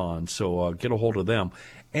Monty Pond, so get a hold of them.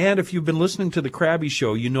 And if you've been listening to the Krabby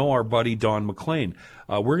Show, you know our buddy Dawn McLean.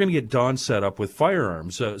 We're going to get Dawn set up with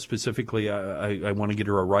firearms. Specifically, I want to get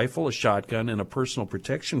her a rifle, a shotgun, and a personal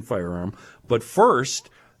protection firearm. But first,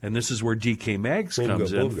 and this is where DK Mags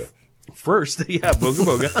comes in. First, yeah, booga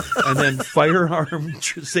booga, and then firearm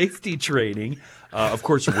safety training, of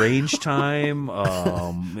course, range time,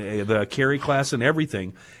 the carry class, and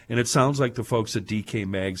everything. And it sounds like the folks at DK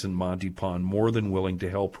Mags and Monty Pond more than willing to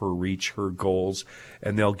help her reach her goals,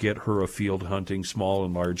 and they'll get her a field hunting, small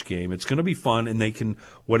and large game. It's going to be fun, and they can,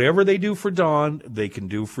 whatever they do for Dawn, they can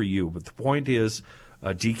do for you. But the point is,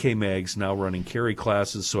 DK Mags now running carry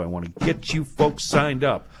classes, so I want to get you folks signed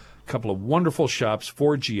up. Couple of wonderful shops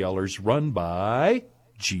for GLers run by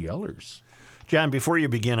GLers. John, before you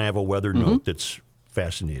begin, I have a weather note that's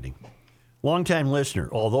fascinating. Longtime listener,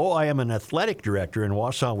 although I am an athletic director in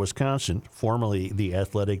Wausau, Wisconsin, formerly the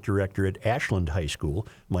athletic director at Ashland High School,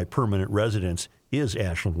 my permanent residence is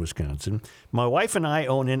Ashland, Wisconsin. My wife and I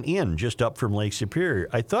own an inn just up from Lake Superior.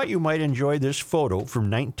 I thought you might enjoy this photo from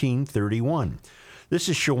 1931. This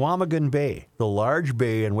is Chequamegon Bay, the large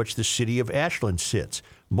bay in which the city of Ashland sits.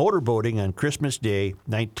 Motorboating on Christmas Day,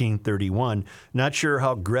 1931. Not sure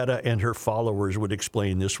how Greta and her followers would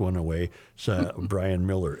explain this one away, Brian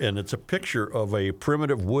Miller. And it's a picture of a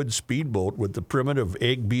primitive wood speedboat with the primitive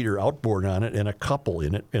egg beater outboard on it and a couple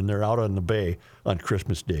in it, and they're out on the bay on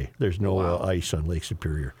Christmas Day. There's no ice on Lake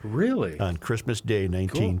Superior. Really? On Christmas Day,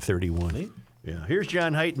 1931. Cool. Yeah. Here's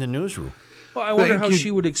John Height in the newsroom. Well, I wonder how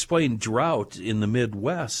she would explain drought in the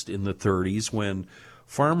Midwest in the 30s when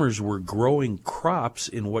farmers were growing crops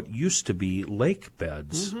in what used to be lake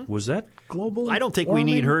beds. Mm-hmm. Was that global? I don't think we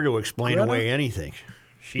need her to explain away anything.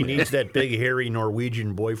 She needs that big, hairy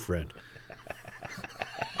Norwegian boyfriend.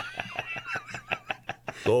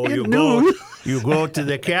 So you go to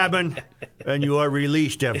the cabin, and you are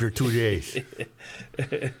released after 2 days.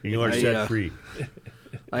 You are set free.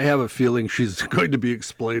 I have a feeling she's going to be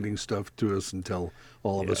explaining stuff to us until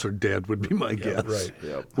all of us are dead, would be my guess. Right.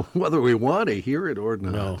 Yep. Whether we want to hear it or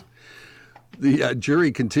not. No. The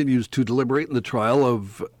jury continues to deliberate in the trial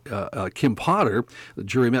of Kim Potter. The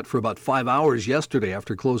jury met for about 5 hours yesterday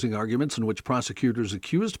after closing arguments in which prosecutors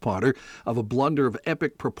accused Potter of a blunder of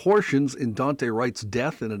epic proportions in Daunte Wright's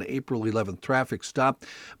death in an April 11th traffic stop,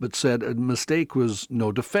 but said a mistake was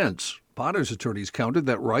no defense. Potter's attorneys countered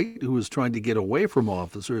that Wright, who was trying to get away from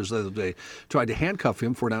officers as they tried to handcuff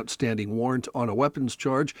him for an outstanding warrant on a weapons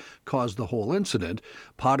charge, caused the whole incident.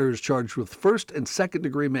 Potter is charged with first and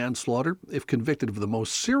second-degree manslaughter. If convicted of the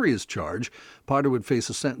most serious charge, Potter would face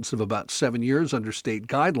a sentence of about 7 years under state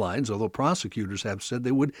guidelines, although prosecutors have said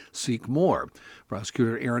they would seek more.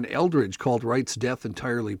 Prosecutor Erin Eldridge called Wright's death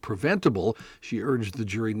entirely preventable. She urged the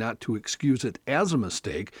jury not to excuse it as a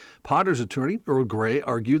mistake. Potter's attorney, Earl Gray,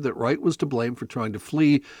 argued that Wright was to blame for trying to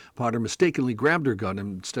flee. Potter mistakenly grabbed her gun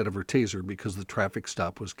instead of her taser because the traffic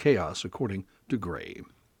stop was chaos, according to Gray.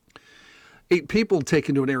 8 people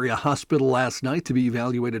taken to an area hospital last night to be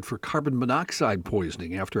evaluated for carbon monoxide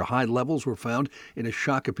poisoning after high levels were found in a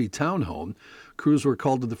Shakopee townhome. Crews were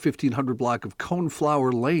called to the 1500 block of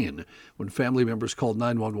Coneflower Lane when family members called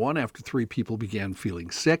 911 after 3 people began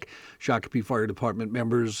feeling sick. Shakopee Fire Department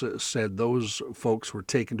members said those folks were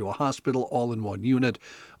taken to a hospital all in one unit.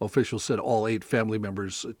 Officials said all 8 family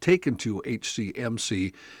members taken to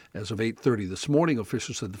HCMC. As of 8:30 this morning,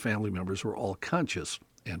 officials said the family members were all conscious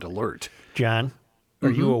and alert. John,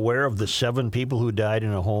 are you aware of the 7 people who died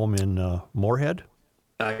in a home in Moorhead?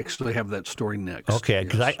 I actually have that story next. Okay,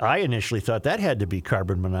 because I initially thought that had to be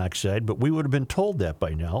carbon monoxide, but we would have been told that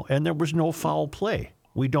by now, and there was no foul play.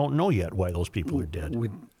 We don't know yet why those people are dead.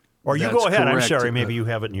 Or you go ahead. Correct. I'm sorry. Maybe you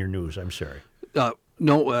have it in your news. I'm sorry.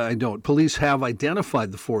 No, I don't. Police have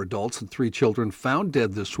identified the 4 adults and 3 children found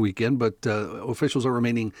dead this weekend, but officials are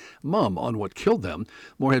remaining mum on what killed them.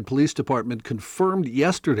 Moorhead Police Department confirmed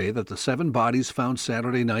yesterday that the 7 bodies found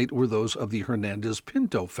Saturday night were those of the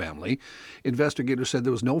Hernandez-Pinto family. Investigators said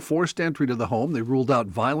there was no forced entry to the home. They ruled out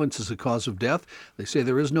violence as a cause of death. They say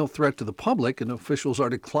there is no threat to the public, and officials are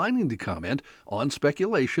declining to comment on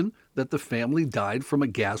speculation that the family died from a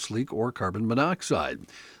gas leak or carbon monoxide.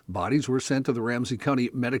 Bodies were sent to the Ramsey County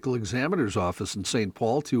Medical Examiner's Office in St.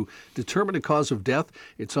 Paul to determine a cause of death.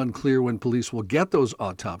 It's unclear when police will get those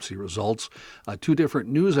autopsy results. Two different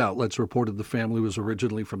news outlets reported the family was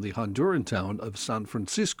originally from the Honduran town of San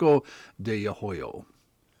Francisco de Yohoyo.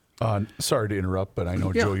 Sorry to interrupt, but I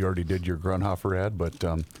know, Joe, you already did your Grunhofer ad, but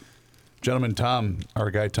gentleman Tom,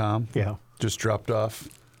 our guy Tom, just dropped off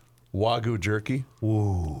Wagyu jerky.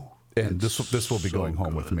 Ooh. And this will be going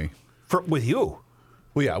home with me. With you?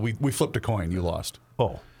 Well, yeah, we flipped a coin. You lost.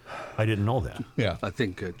 Oh, I didn't know that. Yeah. I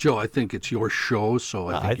think, Joe, I think it's your show, so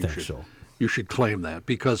I think so. You should claim that,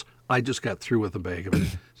 because I just got through with a bag of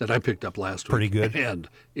it that I picked up last Pretty week. good. And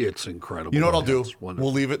it's incredible. You know what I'll do? It's wonderful.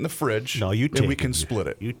 We'll leave it in the fridge. No, you take and we it. can split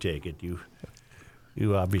it. You take it. You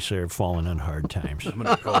obviously are falling on hard times. I'm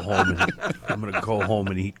gonna go home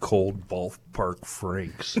and eat cold ballpark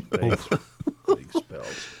Franks. Thanks. Big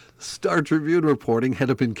spells. Star Tribune reporting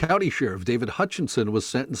Hennepin County Sheriff David Hutchinson was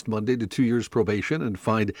sentenced Monday to 2 years probation and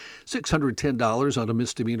fined $610 on a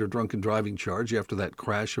misdemeanor drunken driving charge after that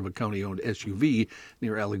crash of a county-owned SUV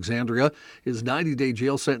near Alexandria. His 90-day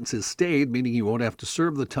jail sentence is stayed, meaning he won't have to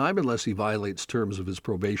serve the time unless he violates terms of his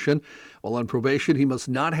probation. While on probation, he must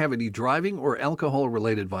not have any driving or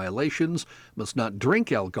alcohol-related violations, must not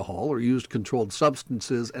drink alcohol or use controlled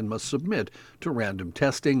substances, and must submit to random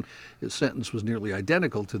testing. His sentence was nearly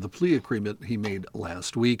identical to the plea agreement he made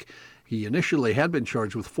last week. He initially had been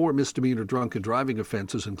charged with 4 misdemeanor drunken driving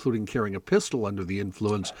offenses, including carrying a pistol under the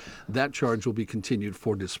influence. That charge will be continued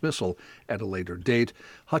for dismissal at a later date.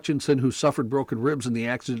 Hutchinson, who suffered broken ribs in the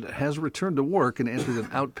accident, has returned to work and entered an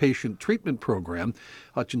outpatient treatment program.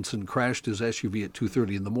 Hutchinson crashed his SUV at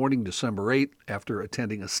 2:30 in the morning, December 8, after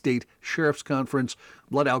attending a state sheriff's conference.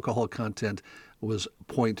 Blood alcohol content was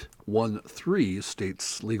 0.13.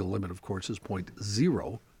 State's legal limit, of course, is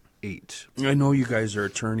 0.08. I know you guys are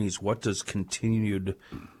attorneys. What does continued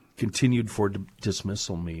for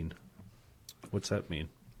dismissal mean? What's that mean?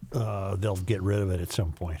 They'll get rid of it at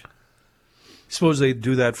some point. Suppose they'd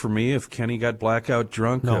do that for me if Kenny got blackout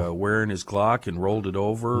drunk, wearing his Glock and rolled it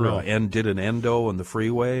over, and did an endo on the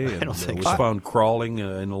freeway, and was found crawling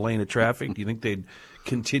in a lane of traffic. Do you think they'd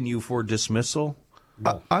continue for dismissal?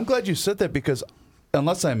 I'm glad you said that, because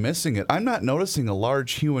unless I'm missing it, I'm not noticing a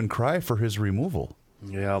large hue and cry for his removal.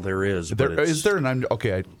 Yeah, there is. Is there? And I'm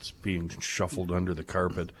okay. It's being shuffled under the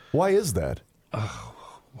carpet. Why is that?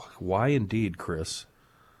 Why indeed, Chris?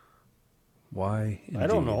 Why? Indeed? I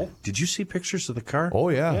don't know. Did you see pictures of the car? Oh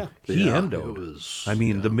yeah. He endoed. I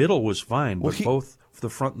mean, the middle was fine, but both the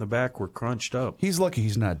front and the back were crunched up. He's lucky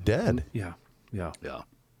he's not dead. Yeah.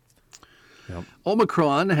 Yep.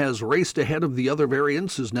 Omicron has raced ahead of the other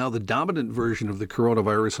variants, is now the dominant version of the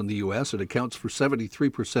coronavirus in the U.S. It accounts for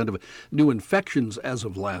 73% of new infections as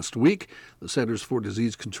of last week. The Centers for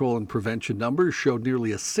Disease Control and Prevention numbers showed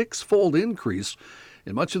nearly a 6-fold increase.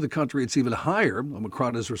 In much of the country, it's even higher.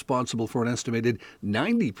 Omicron is responsible for an estimated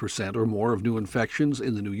 90% or more of new infections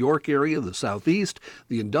in the New York area, the Southeast,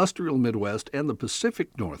 the industrial Midwest, and the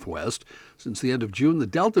Pacific Northwest. Since the end of June, the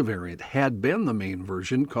Delta variant had been the main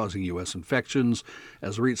version, causing U.S. infections.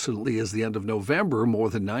 As recently as the end of November, more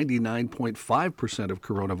than 99.5% of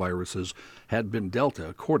coronaviruses had been Delta,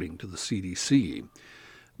 according to the CDC.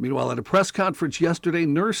 Meanwhile, at a press conference yesterday,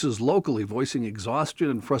 nurses locally voicing exhaustion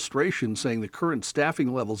and frustration, saying the current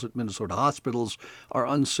staffing levels at Minnesota hospitals are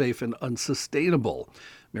unsafe and unsustainable.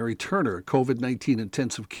 Mary Turner, a COVID-19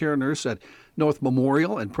 intensive care nurse at North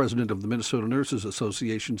Memorial and president of the Minnesota Nurses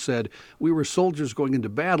Association, said, "We were soldiers going into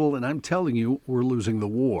battle, and I'm telling you, we're losing the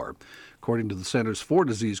war." According to the Centers for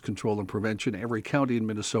Disease Control and Prevention, every county in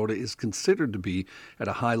Minnesota is considered to be at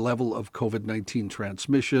a high level of COVID-19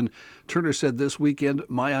 transmission. Turner said this weekend,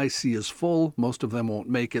 "My IC is full. Most of them won't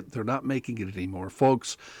make it. They're not making it anymore,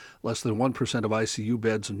 folks." Less than 1% of ICU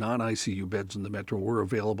beds and non-ICU beds in the metro were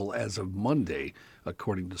available as of Monday,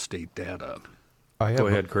 according to state data. Go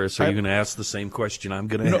ahead, Chris. Are you going to ask the same question I'm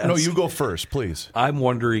going to ask? No, you go first, please. I'm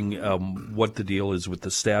wondering what the deal is with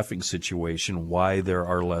the staffing situation, why there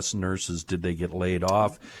are less nurses. Did they get laid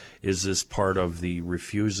off? Is this part of the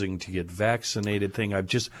refusing to get vaccinated thing?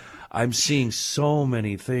 I'm seeing so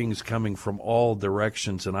many things coming from all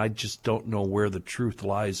directions, and I just don't know where the truth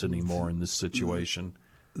lies anymore in this situation.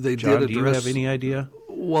 John, do you have any idea?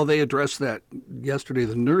 Well, they addressed that yesterday.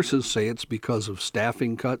 The nurses say it's because of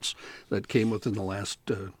staffing cuts that came within the last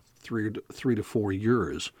 3 to 4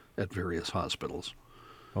 years at various hospitals.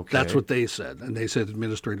 Okay. That's what they said. And they said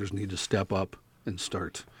administrators need to step up and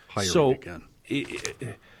start hiring again.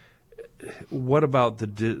 What about the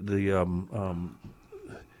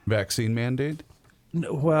vaccine mandate?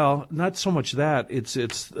 Well, not so much that. It's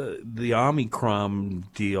the Omicron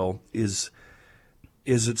deal. Is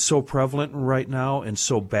it so prevalent right now and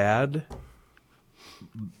so bad?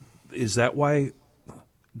 Is that why?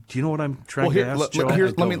 Do you know what I'm trying to ask, Joe?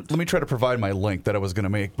 Let me try to provide my link that I was going to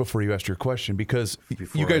make before you asked your question, because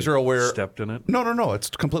you guys are aware. Stepped in it? No. It's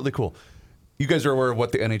completely cool. You guys are aware of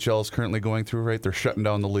what the NHL is currently going through, right? They're shutting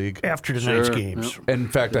down the league After tonight's games. And in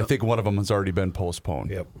fact, I think one of them has already been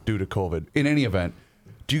postponed due to COVID. In any event,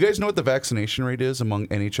 do you guys know what the vaccination rate is among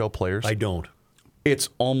NHL players? I don't. It's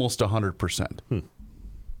almost 100%.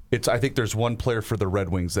 I think there's one player for the Red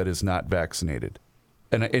Wings that is not vaccinated.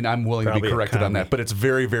 And I'm willing Probably to be corrected on that, but it's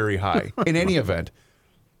very, very high. In any event,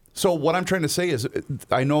 so what I'm trying to say is,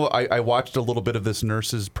 I know I watched a little bit of this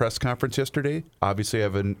nurse's press conference yesterday. Obviously, I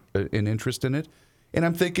have an interest in it. And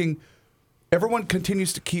I'm thinking, everyone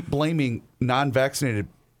continues to keep blaming non-vaccinated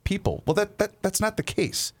people. Well, that's not the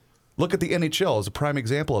case. Look at the NHL as a prime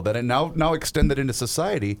example of that. And now extend that into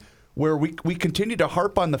society, where we continue to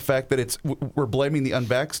harp on the fact that we're blaming the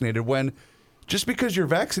unvaccinated, when just because you're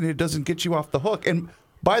vaccinated doesn't get you off the hook. And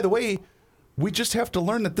by the way, we just have to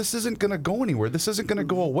learn that this isn't going to go anywhere. This isn't going to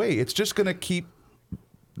go away. It's just going to keep.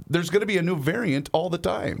 There's going to be a new variant all the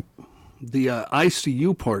time. The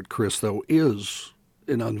ICU part, Chris, though, is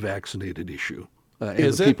an unvaccinated issue.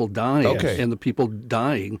 Is the it? people dying, Okay. and the people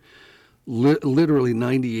dying, literally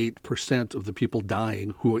 98% of the people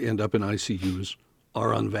dying who end up in ICUs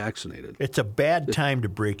are unvaccinated. It's a bad time to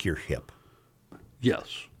break your hip.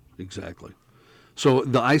 Yes, exactly. So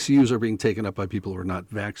the ICUs are being taken up by people who are not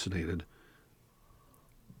vaccinated,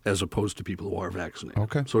 as opposed to people who are vaccinated.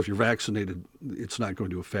 Okay. So if you're vaccinated, it's not going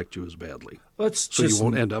to affect you as badly. So you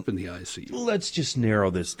won't end up in the ICU. Let's just narrow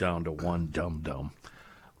this down to one dum-dum.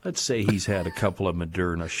 Let's say he's had a couple of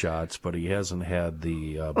Moderna shots, but he hasn't had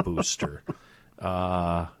the booster.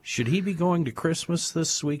 Should he be going to Christmas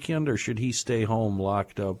this weekend, or should he stay home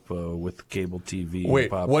locked up with cable TV? Wait, and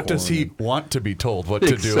popcorn? what does he want to be told what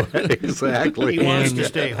to do? Exactly. He wants to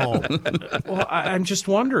stay home. Well, I'm just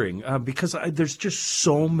wondering because there's just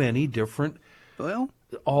so many different,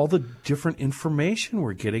 all the different information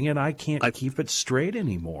we're getting, and I can't keep it straight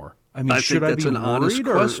anymore. I mean, I should think I be that's an honest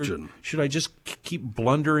worried, question. or should I just keep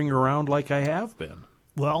blundering around like I have been?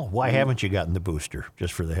 Well, why haven't you gotten the booster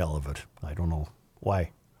just for the hell of it? I don't know.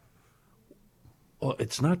 Why? Well,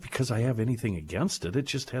 it's not because I have anything against it. It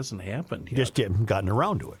just hasn't happened yet. Just haven't gotten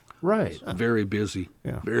around to it. Right. Very busy.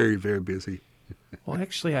 Yeah. Very, very busy. Well,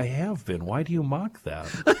 actually, I have been. Why do you mock that?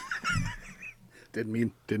 Didn't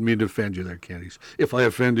mean to offend you there, Candies. If I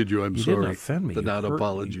offended you, I'm You sorry. didn't offend me. The You not hurt-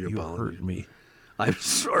 apology. you apology. hurt me. I'm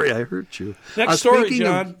sorry I hurt you. Next story, speaking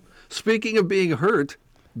John. Speaking of being hurt,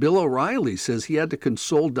 Bill O'Reilly says he had to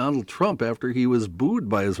console Donald Trump after he was booed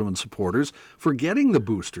by his own supporters for getting the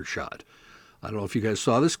booster shot. I don't know if you guys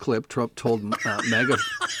saw this clip. Trump told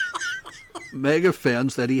MAGA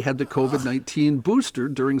fans that he had the COVID-19 booster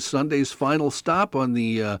during Sunday's final stop on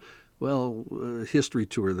the history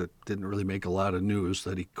tour that didn't really make a lot of news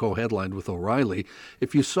that he co-headlined with O'Reilly.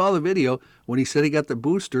 If you saw the video, when he said he got the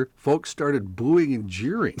booster, folks started booing and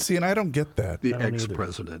jeering See, and I don't get that. the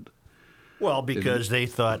ex-president. Well, because they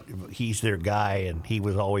thought he's their guy, and he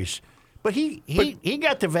was always. But he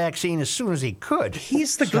got the vaccine as soon as he could.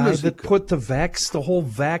 He's the Soon guy as he that put the whole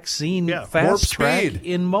vaccine Yeah, fast warp track speed.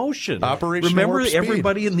 in motion. Operation Remember, Warp Speed.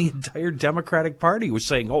 everybody in the entire Democratic Party was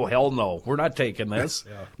saying, "Oh hell no, we're not taking this.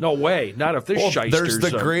 No way, not if this Well, shyster's."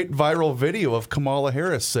 there's the great viral video of Kamala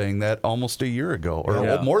Harris saying that almost a year ago, or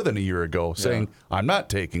Yeah. more than a year ago, saying, I'm not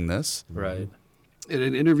taking this. right. In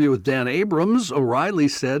an interview with Dan Abrams, O'Reilly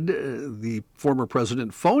said the former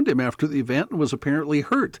president phoned him after the event and was apparently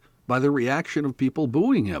hurt by the reaction of people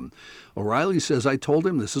booing him. O'Reilly says, I told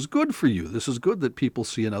him, this is good for you. This is good that people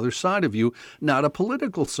see another side of you, not a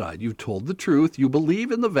political side. You told the truth. You believe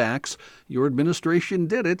in the vax. Your administration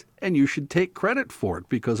did it, and you should take credit for it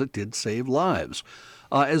because it did save lives.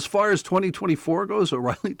 As far as 2024 goes,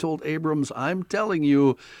 O'Reilly told Abrams, I'm telling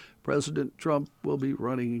you, President Trump will be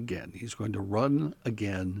running again. He's going to run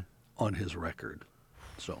again on his record.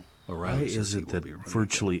 So O'Reilly Why says is he it will that be running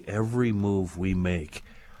virtually every move we make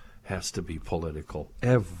has to be political?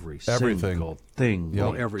 Every Everything. single thing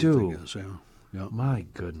again. we Everything do. is, yeah. My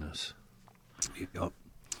goodness. Yep.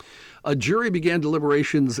 A jury began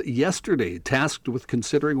deliberations yesterday, tasked with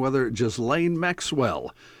considering whether Ghislaine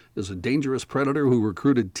Maxwell is a dangerous predator who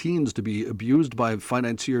recruited teens to be abused by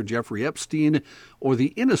financier Jeffrey Epstein, or the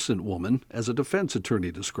innocent woman, as a defense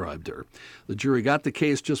attorney described her. The jury got the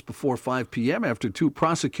case just before 5 p.m. after two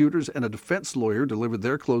prosecutors and a defense lawyer delivered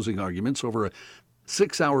their closing arguments over a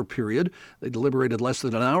 6-hour period. They deliberated less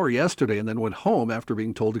than an hour yesterday and then went home after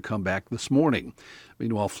being told to come back this morning.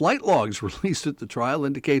 Meanwhile, flight logs released at the trial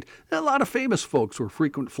indicate a lot of famous folks were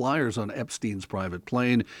frequent flyers on Epstein's private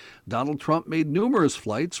plane. Donald Trump made numerous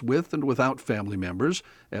flights with and without family members.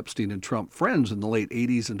 Epstein and Trump friends in the late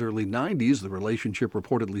 80s and early 90s. The relationship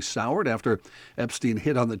reportedly soured after Epstein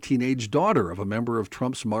hit on the teenage daughter of a member of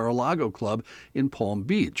Trump's Mar-a-Lago club in Palm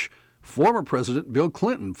Beach. Former President Bill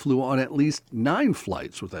Clinton flew on at least 9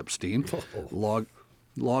 flights with Epstein.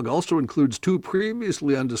 Log also includes 2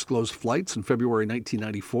 previously undisclosed flights in February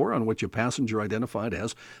 1994 on which a passenger identified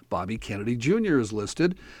as Bobby Kennedy Jr. is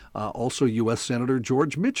listed. Also, U.S. Senator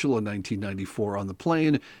George Mitchell in 1994 on the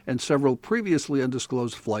plane, and several previously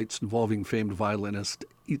undisclosed flights involving famed violinist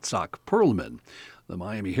Itzhak Perlman. The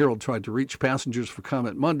Miami Herald tried to reach passengers for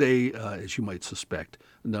comment Monday. As you might suspect,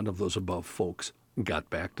 none of those above folks got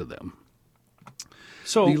back to them.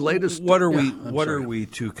 So, The latest- what are Yeah, we sorry. are we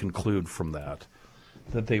to conclude from that?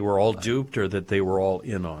 That they were all duped, or that they were all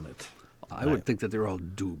in on it? I would think that they're all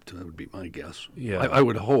duped. That would be my guess. Yeah. I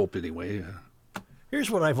would hope, anyway. Here's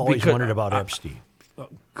what I've always Because- wondered about Epstein.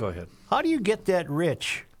 Go ahead. How do you get that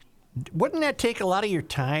rich? Wouldn't that take a lot of your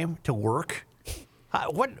time to work?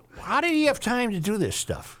 How did he have time to do this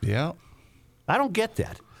stuff? Yeah. I don't get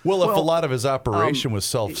that. Well, if a lot of his operation was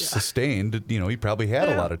self-sustained, he probably had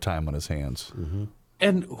a lot of time on his hands. Mm-hmm.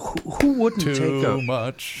 And who wouldn't take Too a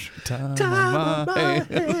much time on my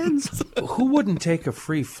hands. who wouldn't take a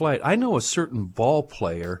free flight? I know a certain ball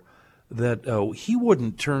player that he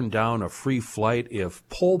wouldn't turn down a free flight if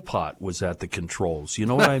Pol Pot was at the controls. You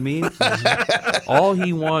know what I mean? All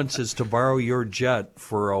he wants is to borrow your jet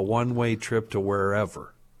for a one-way trip to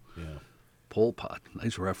wherever. Pol Pot,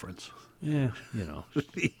 nice reference. Yeah,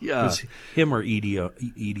 Yeah. It's him or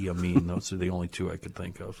Idi Amin. Those are the only two I could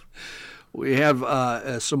think of. We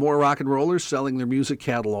have some more rock and rollers selling their music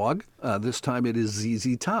catalog. This time it is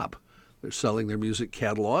ZZ Top. They're selling their music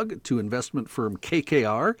catalog to investment firm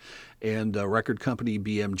KKR and record company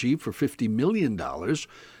BMG for $50 million.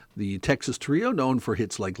 The Texas trio, known for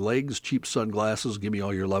hits like Legs, Cheap Sunglasses, Gimme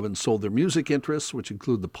All Your Lovin', sold their music interests, which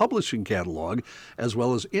include the publishing catalog, as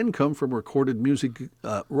well as income from recorded music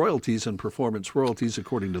royalties and performance royalties,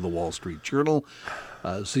 according to the Wall Street Journal.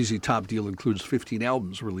 ZZ Top deal includes 15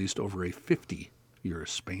 albums released over a 50-year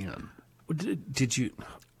span.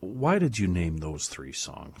 Why did you name those 3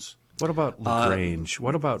 songs? What about LaGrange?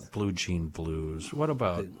 What about Blue Jean Blues? What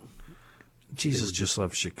about Jesus Just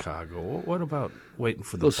Left Chicago? What about Waiting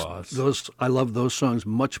for the Bus? I love those songs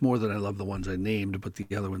much more than I love the ones I named, but the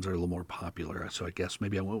other ones are a little more popular. So I guess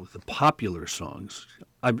maybe I went with the popular songs.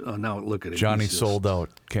 Now look at it. Johnny He's just- sold out,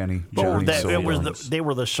 Kenny. Well, Johnny sold out. they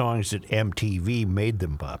were the songs that MTV made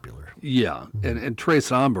them popular. Yeah, and Tres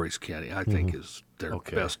Hombres, Kenny, I think is their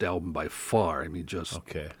best album by far. I mean, just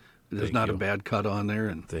there's Thank not a you. bad cut on there,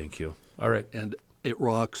 and Thank you. All right. and it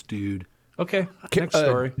rocks, dude. Okay. Next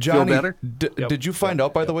story. Johnny, better? did you find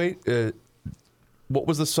out, by the way, what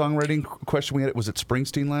was the songwriting question we had? Was it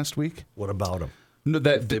Springsteen last week? What about them? No,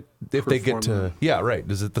 that if they get to perform- right.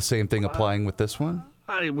 Is it the same thing applying with this one?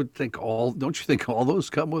 I would think don't you think all those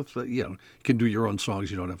come with, you can do your own songs.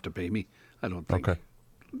 You don't have to pay me. I don't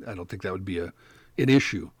think that would be an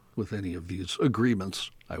issue with any of these agreements,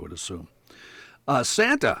 I would assume.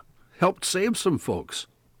 Santa helped save some folks.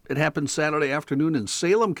 It happened Saturday afternoon in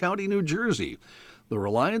Salem County, New Jersey. The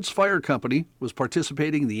Reliance Fire Company was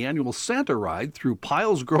participating in the annual Santa Ride through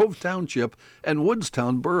Piles Grove Township and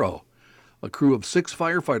Woodstown Borough. A crew of 6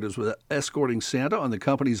 firefighters was escorting Santa on the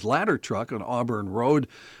company's ladder truck on Auburn Road.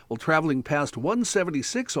 While traveling past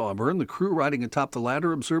 176 Auburn, the crew riding atop the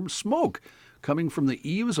ladder observed smoke coming from the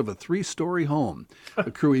eaves of a 3-story home.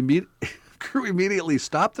 The crew immediately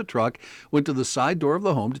stopped the truck, went to the side door of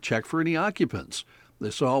the home to check for any occupants. They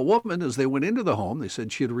saw a woman as they went into the home. They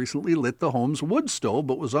said she had recently lit the home's wood stove,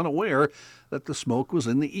 but was unaware that the smoke was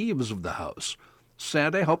in the eaves of the house.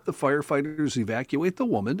 Santa helped the firefighters evacuate the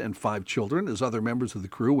woman and 5 children as other members of the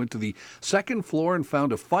crew went to the second floor and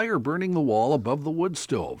found a fire burning the wall above the wood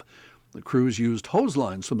stove. The crews used hose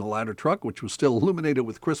lines from the ladder truck, which was still illuminated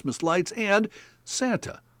with Christmas lights, and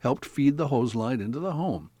Santa helped feed the hose line into the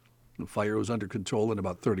home. The fire was under control in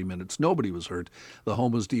about 30 minutes. Nobody was hurt. The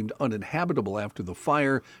home was deemed uninhabitable after the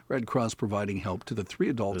fire. Red Cross providing help to the 3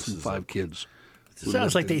 adults and 5 kids.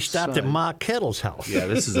 Sounds like they stopped at Ma Kettle's house. Yeah,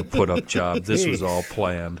 this is a put-up job. This was all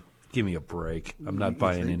planned. Give me a break. I'm not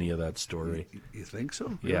buying any of that story. You think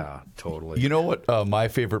so? Yeah, totally. You know what my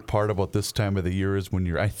favorite part about this time of the year is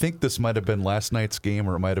when I think this might have been last night's game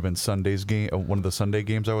or it might have been Sunday's game, one of the Sunday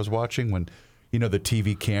games I was watching, when the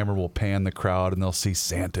TV camera will pan the crowd and they'll see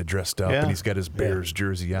Santa dressed up Yeah. and he's got his Bears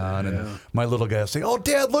jersey on. And my little guy will say, "Oh,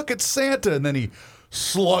 Dad, look, it's Santa." And then he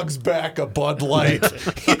slugs back a Bud Light,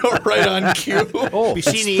 right on cue. Have you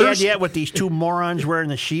seen the ad yet with these two morons wearing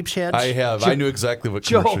the sheep's heads? I have. I knew exactly what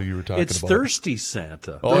commercial you were talking it's about. Thirsty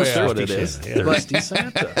Santa. Oh, That's yeah. what it is. Thirsty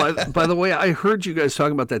Santa. By the way, I heard you guys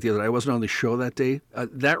talking about that the other day. I wasn't on the show that day.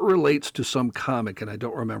 That relates to some comic, and I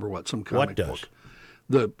don't remember some comic What does? book.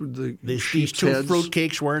 The These sheep's two heads.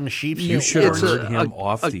 fruitcakes wearing the sheep's You heads. should have It's heard a- him a-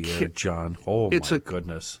 off a the ki- air, John. Oh, it's my a-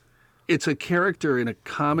 goodness. It's a character in a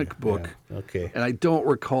comic book. Okay. And I don't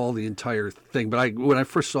recall the entire thing, but when I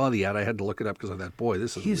first saw the ad, I had to look it up because I thought, boy,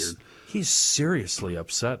 this is weird. He's seriously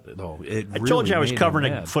upset, though. It I told you I was really made him covering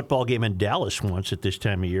a mad. football game in Dallas once at this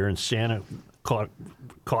time of year, and Santa caught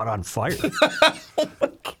on fire.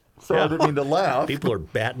 So I didn't mean to laugh. People are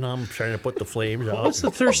batting them, trying to put the flames out. What's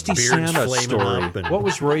the Thirsty Beards Santa flaming story? up and- What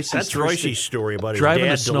was Royce's That's thirsty- Royce's story about his Driving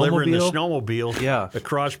dad a delivering the snowmobile? snowmobile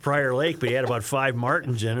across Prior Lake, but he had about 5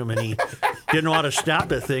 Martins in him, and he didn't know how to stop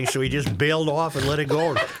the thing, so he just bailed off and let it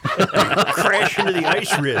go and crash into the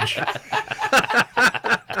ice ridge.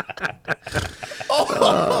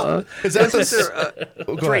 Is that the...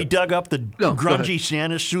 That's where he dug up the No, go grungy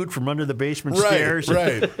Santa suit from under the basement Right, stairs, and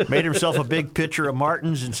right. made himself a big pitcher of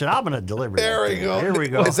Martins, and said, "I'm going to deliver that There we thing." go. Here we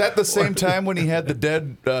go. Is that the same time when he had the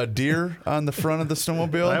dead deer on the front of the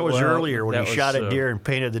snowmobile? That was Well, earlier when that he shot was, a deer and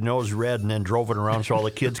painted the nose red and then drove it around so all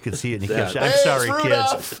the kids could see it. And he kept saying, Hey, "I'm sorry, it's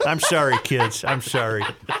kids. I'm sorry, kids. I'm sorry."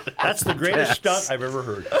 That's the greatest stunt I've ever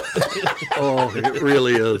heard. Oh, it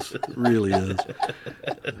really is. It really is.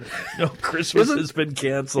 No, Christmas has been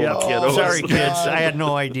canceled, Yeah. kiddos. Sorry, kids. I had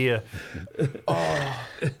no idea.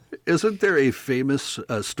 Isn't there a famous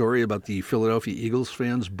story about the Philadelphia Eagles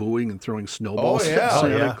fans booing and throwing snowballs Oh, yeah. at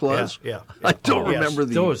Santa yeah, Claus? yeah. I don't Yes. remember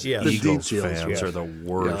the, Those Yes. the Eagles details. fans yeah. are the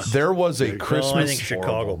worst. There was a Well, I Christmas... think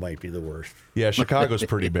Chicago might be the worst. Yeah, Chicago's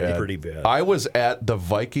pretty bad. Pretty bad. I was at the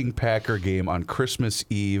Viking-Packer game on Christmas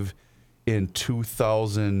Eve in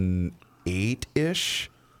 2008-ish.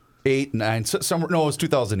 8, 9, somewhere. No, it was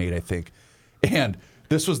 2008, I think. And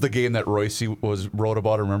this was the game that Royce wrote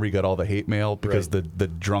about. Remember, he got all the hate mail because the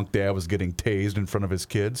drunk dad was getting tased in front of his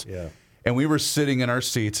kids. Yeah. And we were sitting in our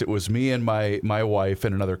seats. It was me and my wife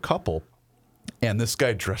and another couple. And this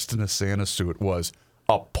guy dressed in a Santa suit was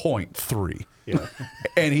a .3. Yeah.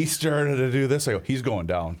 And he started to do this. I go, he's going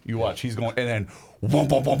down. You watch. He's going. And then boom,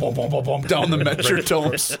 boom, boom, boom, boom, boom, boom, down the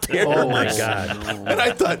Metrodome stairs. Oh, my God. And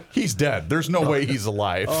I thought, he's dead. There's no way he's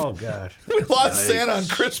alive. Oh, God. We lost Santa on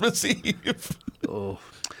Christmas Eve.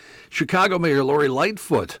 Chicago Mayor Lori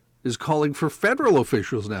Lightfoot is calling for federal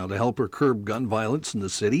officials now to help her curb gun violence in the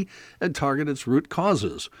city and target its root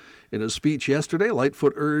causes. In a speech yesterday,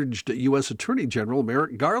 Lightfoot urged U.S. Attorney General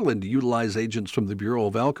Merrick Garland to utilize agents from the Bureau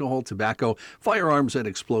of Alcohol, Tobacco, Firearms, and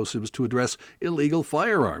Explosives to address illegal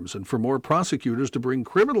firearms and for more prosecutors to bring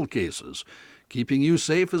criminal cases. Keeping you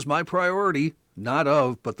safe is my priority, not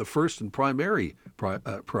of, but the first and primary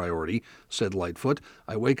priority, said Lightfoot.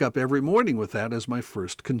 I wake up every morning with that as my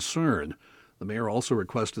first concern. The mayor also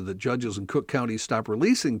requested that judges in Cook County stop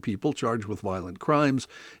releasing people charged with violent crimes,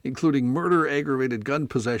 including murder, aggravated gun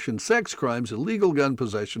possession, sex crimes, illegal gun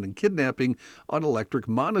possession, and kidnapping on electric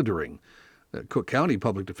monitoring. Cook County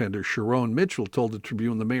Public Defender Sharon Mitchell told the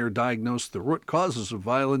Tribune the mayor diagnosed the root causes of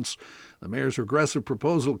violence. The mayor's regressive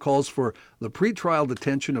proposal calls for the pretrial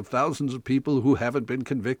detention of thousands of people who haven't been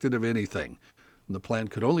convicted of anything. The plan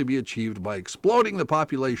could only be achieved by exploding the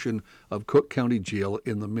population of Cook County Jail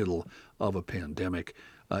in the middle of a pandemic.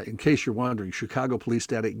 In case you're wondering, Chicago police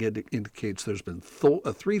data indicates there's been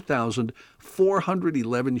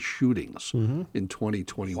 3,411 shootings in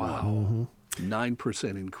 2021. Wow. 9%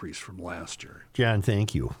 increase from last year. John,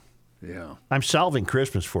 thank you. Yeah. I'm solving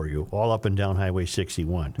Christmas for you all up and down Highway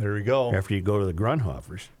 61. There we go. After you go to the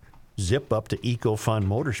Grunhoffers, zip up to EcoFun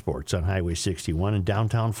Motorsports on Highway 61 in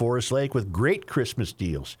downtown Forest Lake with great Christmas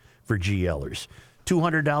deals for GLers.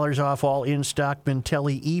 $200 off all in-stock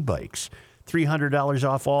Bentelli e-bikes. $300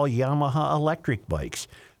 off all Yamaha electric bikes.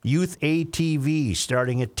 Youth ATVs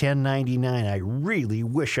starting at $10.99. I really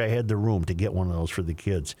wish I had the room to get one of those for the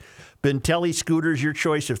kids. Bentelli scooters, your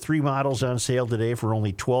choice of 3 models on sale today for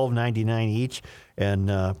only $12.99 each.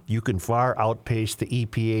 And you can far outpace the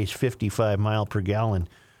EPA's 55 mile per gallon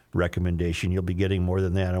recommendation. You'll be getting more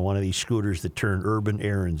than that on one of these scooters that turn urban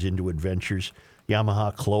errands into adventures.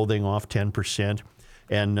 Yamaha clothing off 10%.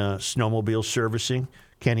 And snowmobile servicing.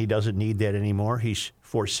 Kenny doesn't need that anymore. He's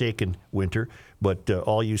forsaken winter. But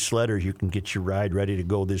all you sledders, you can get your ride ready to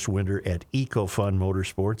go this winter at EcoFun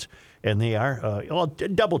Motorsports. And they are, I'll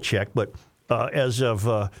double check, but as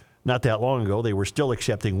of not that long ago, they were still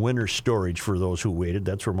accepting winter storage for those who waited.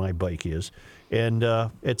 That's where my bike is. And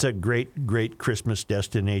it's a great, great Christmas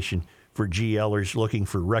destination for GLers looking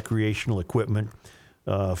for recreational equipment.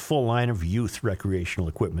 Full line of youth recreational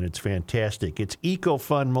equipment. It's fantastic. It's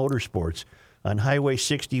EcoFun Motorsports on Highway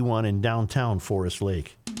 61 in downtown Forest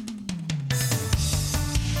Lake.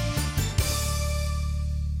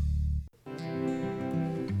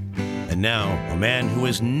 And now, a man who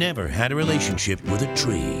has never had a relationship with a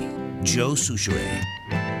tree, Joe Souchere.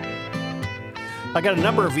 I got a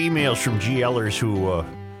number of emails from GLers who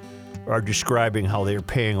are describing how they're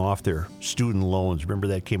paying off their student loans. Remember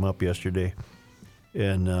that came up yesterday?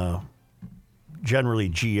 And generally,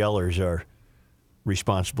 GLers are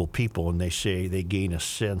responsible people, and they say they gain a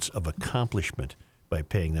sense of accomplishment by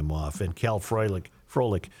paying them off. And Cal Froelich,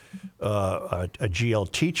 a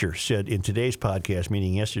GL teacher, said in today's podcast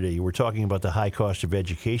meeting yesterday, you were talking about the high cost of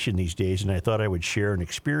education these days, and I thought I would share an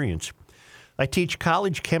experience. I teach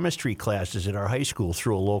college chemistry classes at our high school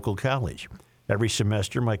through a local college. Every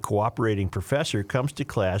semester, my cooperating professor comes to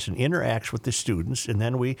class and interacts with the students, and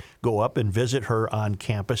then we go up and visit her on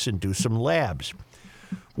campus and do some labs.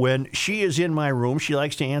 When she is in my room, she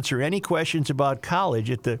likes to answer any questions about college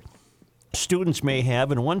that the students may have,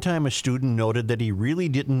 and one time a student noted that he really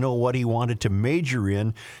didn't know what he wanted to major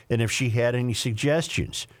in and if she had any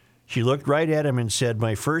suggestions. She looked right at him and said,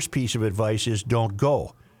 "My first piece of advice is don't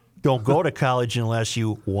go. Don't go to college unless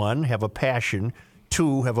you, 1, have a passion,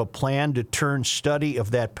 2, have a plan to turn study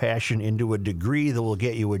of that passion into a degree that will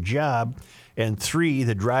get you a job, and 3,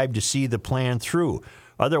 the drive to see the plan through.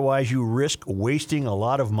 Otherwise, you risk wasting a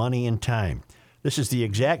lot of money and time." This is the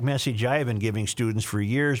exact message I have been giving students for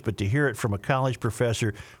years, but to hear it from a college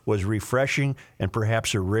professor was refreshing and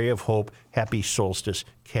perhaps a ray of hope. Happy solstice,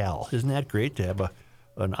 Cal. Isn't that great to have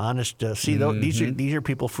an honest... these are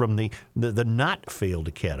people from the not failed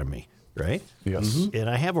academy, right? Yes. Mm-hmm. And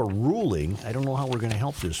I have a ruling. I don't know how we're going to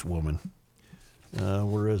help this woman.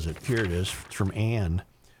 Where is it? Here it is. It's from Ann,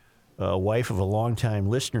 wife of a longtime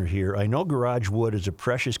listener here. I know garage wood is a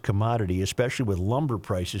precious commodity, especially with lumber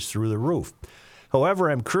prices through the roof. However,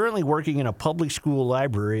 I'm currently working in a public school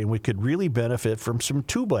library, and we could really benefit from some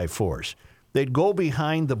 2x4s. They'd go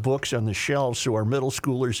behind the books on the shelves so our middle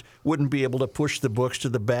schoolers wouldn't be able to push the books to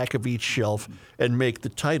the back of each shelf and make the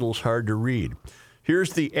titles hard to read.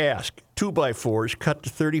 Here's the ask. 2x4s cut to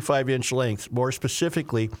 35-inch lengths, more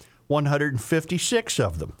specifically, 156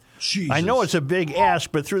 of them. Jesus. I know it's a big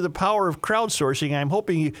ask, but through the power of crowdsourcing, I'm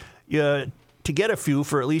hoping to get a few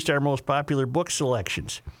for at least our most popular book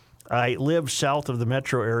selections. I live south of the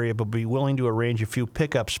metro area, but be willing to arrange a few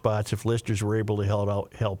pickup spots if listeners were able to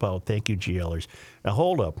help out. Thank you, GLers. Now,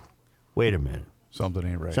 hold up. Wait a minute. Something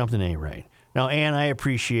ain't right. Something ain't right. Now, Ann, I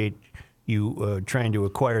appreciate you trying to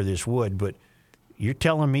acquire this wood, but you're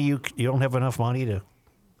telling me you don't have enough money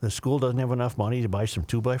the school doesn't have enough money to buy some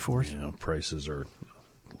 2x4s? Yeah, prices are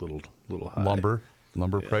a little high.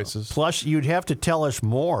 Lumber prices. Plus, you'd have to tell us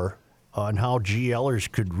more on how GLers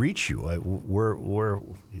could reach you.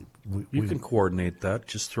 You can coordinate that.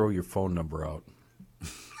 Just throw your phone number out.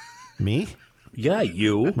 Me? Yeah,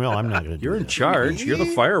 you. No, I'm not going to do You're in that. charge. You're the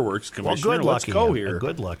fireworks commissioner. Well, good luck, Let's go Ann. here.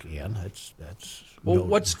 Good luck, Ann. That's. Well, no,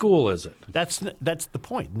 what school is it? That's the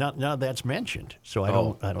point. Now that's mentioned. So I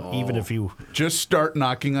don't. Even if you. Just start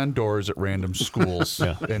knocking on doors at random schools.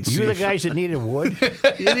 And see You're the if- guys that needed wood.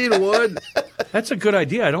 You need wood. That's a good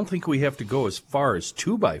idea. I don't think we have to go as far as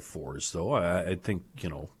 2x4s, though. I think,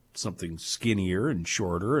 something skinnier and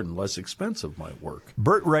shorter and less expensive might work.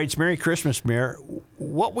 Bert writes, "Merry Christmas, Mayor.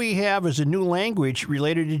 What we have is a new language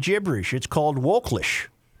related to gibberish. It's called Wokelish.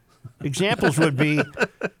 Examples would be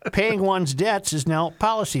paying one's debts is now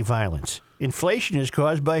policy violence. Inflation is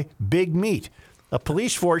caused by big meat. A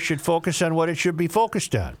police force should focus on what it should be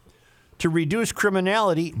focused on. To reduce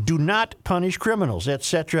criminality, do not punish criminals,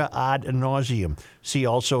 etc. ad nauseum. See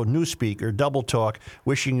also Newspeak or Double Talk.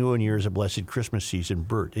 Wishing you and yours a blessed Christmas season,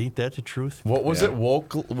 Bert." Ain't that the truth? What was it?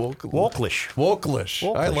 Wokelish.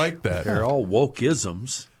 Wokelish. I like that. They're all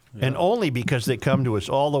wokeisms. And only because they come to us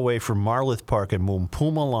all the way from Marloth Park in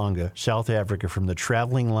Mpumalanga, South Africa, from the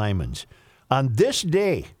Traveling Lymans. On this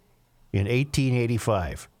day in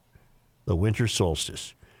 1885, the winter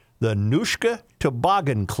solstice, the Nushka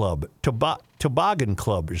Toboggan Club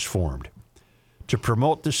is formed. To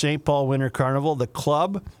promote the St. Paul Winter Carnival, the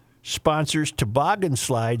club sponsors toboggan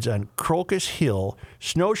slides on Crocus Hill,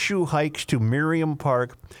 snowshoe hikes to Miriam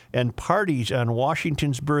Park, and parties on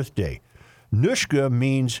Washington's birthday. Nushka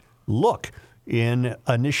means look in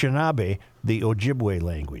Anishinaabe, the Ojibwe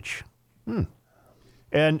language.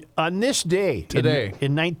 And on this day, Today.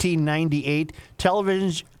 in 1998,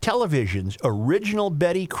 television's original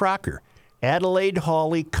Betty Crocker, Adelaide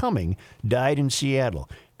Hawley Cumming, died in Seattle.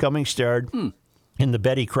 Cumming starred in the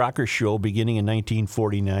Betty Crocker Show beginning in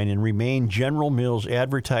 1949 and remained General Mills'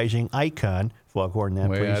 advertising icon. Foghorn, that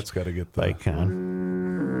Well, please. yeah, it's got to get the Icon.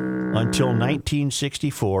 Until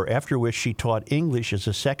 1964, after which she taught English as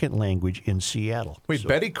a second language in Seattle. Wait,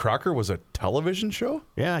 Betty Crocker was a television show?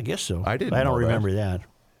 Yeah, I guess so. I didn't I don't know that. remember that.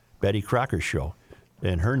 Betty Crocker Show.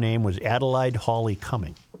 And her name was Adelaide Hawley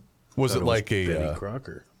Cumming. Was it like Betty a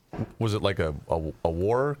Crocker. was it like a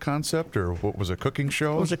war concept, or what was it, a cooking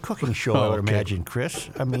show? It was a cooking show, I would imagine, Chris.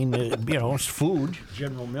 I mean, it's food.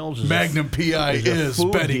 General Mills is Magnum PI a is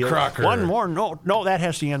food Betty deal. Crocker. One more. No, that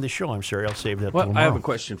has to end the show. I'm sorry. I'll save that Well, till I have tomorrow. a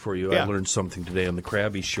question for you. Yeah. I learned something today on the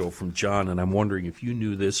Krabby Show from John, and I'm wondering if you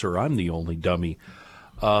knew this or I'm the only dummy.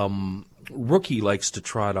 Rookie likes to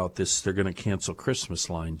trot out this "they're going to cancel Christmas"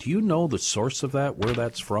 line. Do you know the source of that, where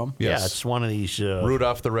that's from? Yes. Yeah, it's one of these.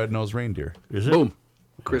 Rudolph the Red-Nosed Reindeer. Is it? Boom.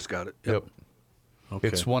 Chris got it. Yep. Okay.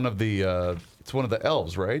 It's one of the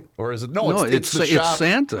elves, right? Or is it? No, No, it's the shop. it's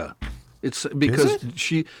Santa. It's because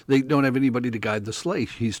they don't have anybody to guide the sleigh.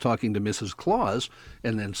 He's talking to Mrs. Claus,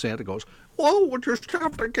 and then Santa goes, "Oh, we'll just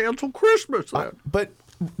have to cancel Christmas then." But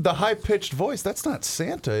the high-pitched voice, that's not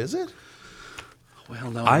Santa, is it?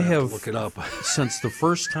 Well, now I I have to look it up. Since the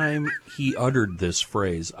first time he uttered this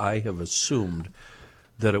phrase, I have assumed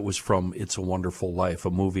that it was from "It's a Wonderful Life," a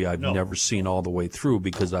movie I've never seen all the way through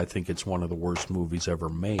because I think it's one of the worst movies ever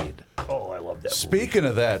made. Oh, I love that. Speaking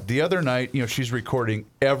of that, the other night, she's recording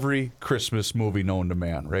every Christmas movie known to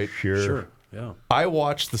man, right? Sure. Yeah. I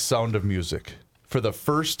watched The Sound of Music for the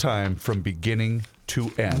first time from beginning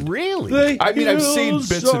to end. Really? I mean, I've seen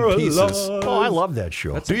bits and pieces. Oh, I love that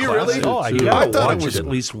show. Do you really? Oh, I too. do. I I've thought watched it was at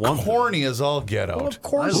least once. corny as all get out. Of I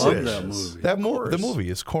course love it that is. movie. The movie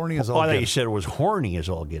is corny as Oh, all I thought get you out. said it was horny as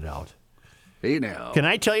all get out. Hey now, Can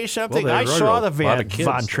I tell you something? Well, I there saw are the a lot of Von kids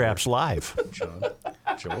there. Trapps live.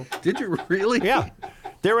 Joe? did you really? Yeah.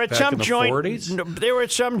 They were at Back some in the joint. 40s? No, they were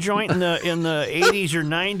at some joint in the 80s or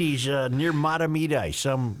 90s near Matamidi,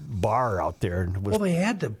 some bar out there. And it was, Well, they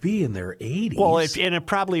had to be in their 80s. well, it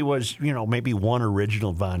probably was, maybe one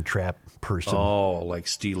original Von Trapp person. Oh, like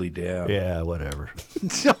Steely Dan. Yeah, whatever.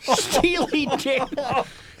 Steely Dan.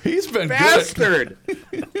 He's been Bastard.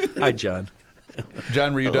 Hi, John. good.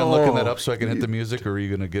 John, were you done looking that up so I can hit the music, or are you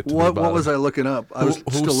going to get to the What bottom? was I looking up? I was Who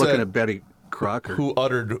still said- looking at Betty Crocker. Who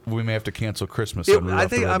uttered, "We may have to cancel Christmas"? on Rudolph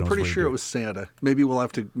the I'm Red-Nosed pretty sure Reindeer? it was Santa. Maybe we'll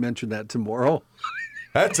have to mention that tomorrow.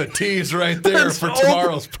 That's a tease right there Let's for open-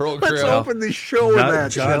 tomorrow Let's program. open the show with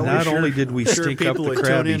that, John, shall we? not Sure. only did we Sure stink up people the would tune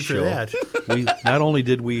Krabby in for Show, that. we not only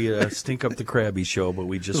did we stink up the Krabby Show, but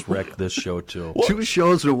we just wrecked this show too. Two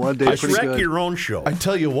shows in one day. Just Pretty wreck good. your own show. I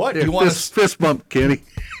tell you what, Yeah, you want fist bump, Kenny.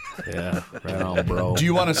 Yeah, right on, bro. Do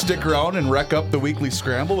you want to stick around and wreck up the weekly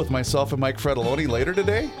scramble with myself and Mike Fredoloni later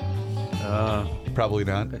today? Probably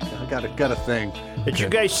not. I got a thing. Did you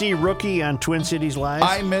guys see Rookie on Twin Cities Live?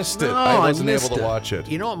 I missed it. No, I I wasn't able missed to it. watch it.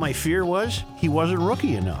 You know what my fear was? He wasn't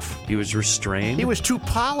Rookie enough. He was restrained. He was too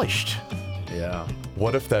polished. Yeah.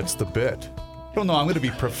 What if that's the bit? I don't know. I'm going to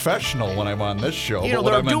be professional when I'm on this show. You know, but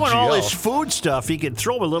when they're I'm on doing all GL, this food stuff. He could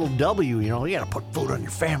throw a little W. You got to put food on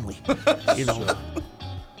your family. You know,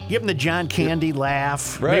 give him the John Candy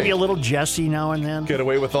laugh. Right. Maybe a little Jesse now and then. get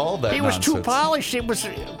away with all that. He was too nonsense. polished. It was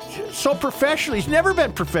so professional. He's never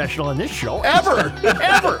been professional in this show ever,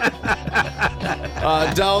 ever.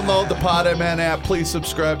 Download the PodMN app. Please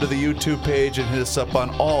subscribe to the YouTube page and hit us up on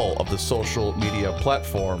all of the social media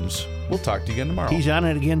platforms. We'll talk to you again tomorrow. He's on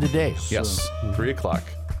it again today. yes, 3 o'clock.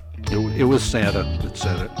 It was Santa that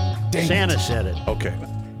said it. Santa said it. Okay.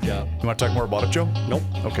 Yeah. You want to talk more about it, Joe? Nope.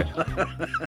 Okay.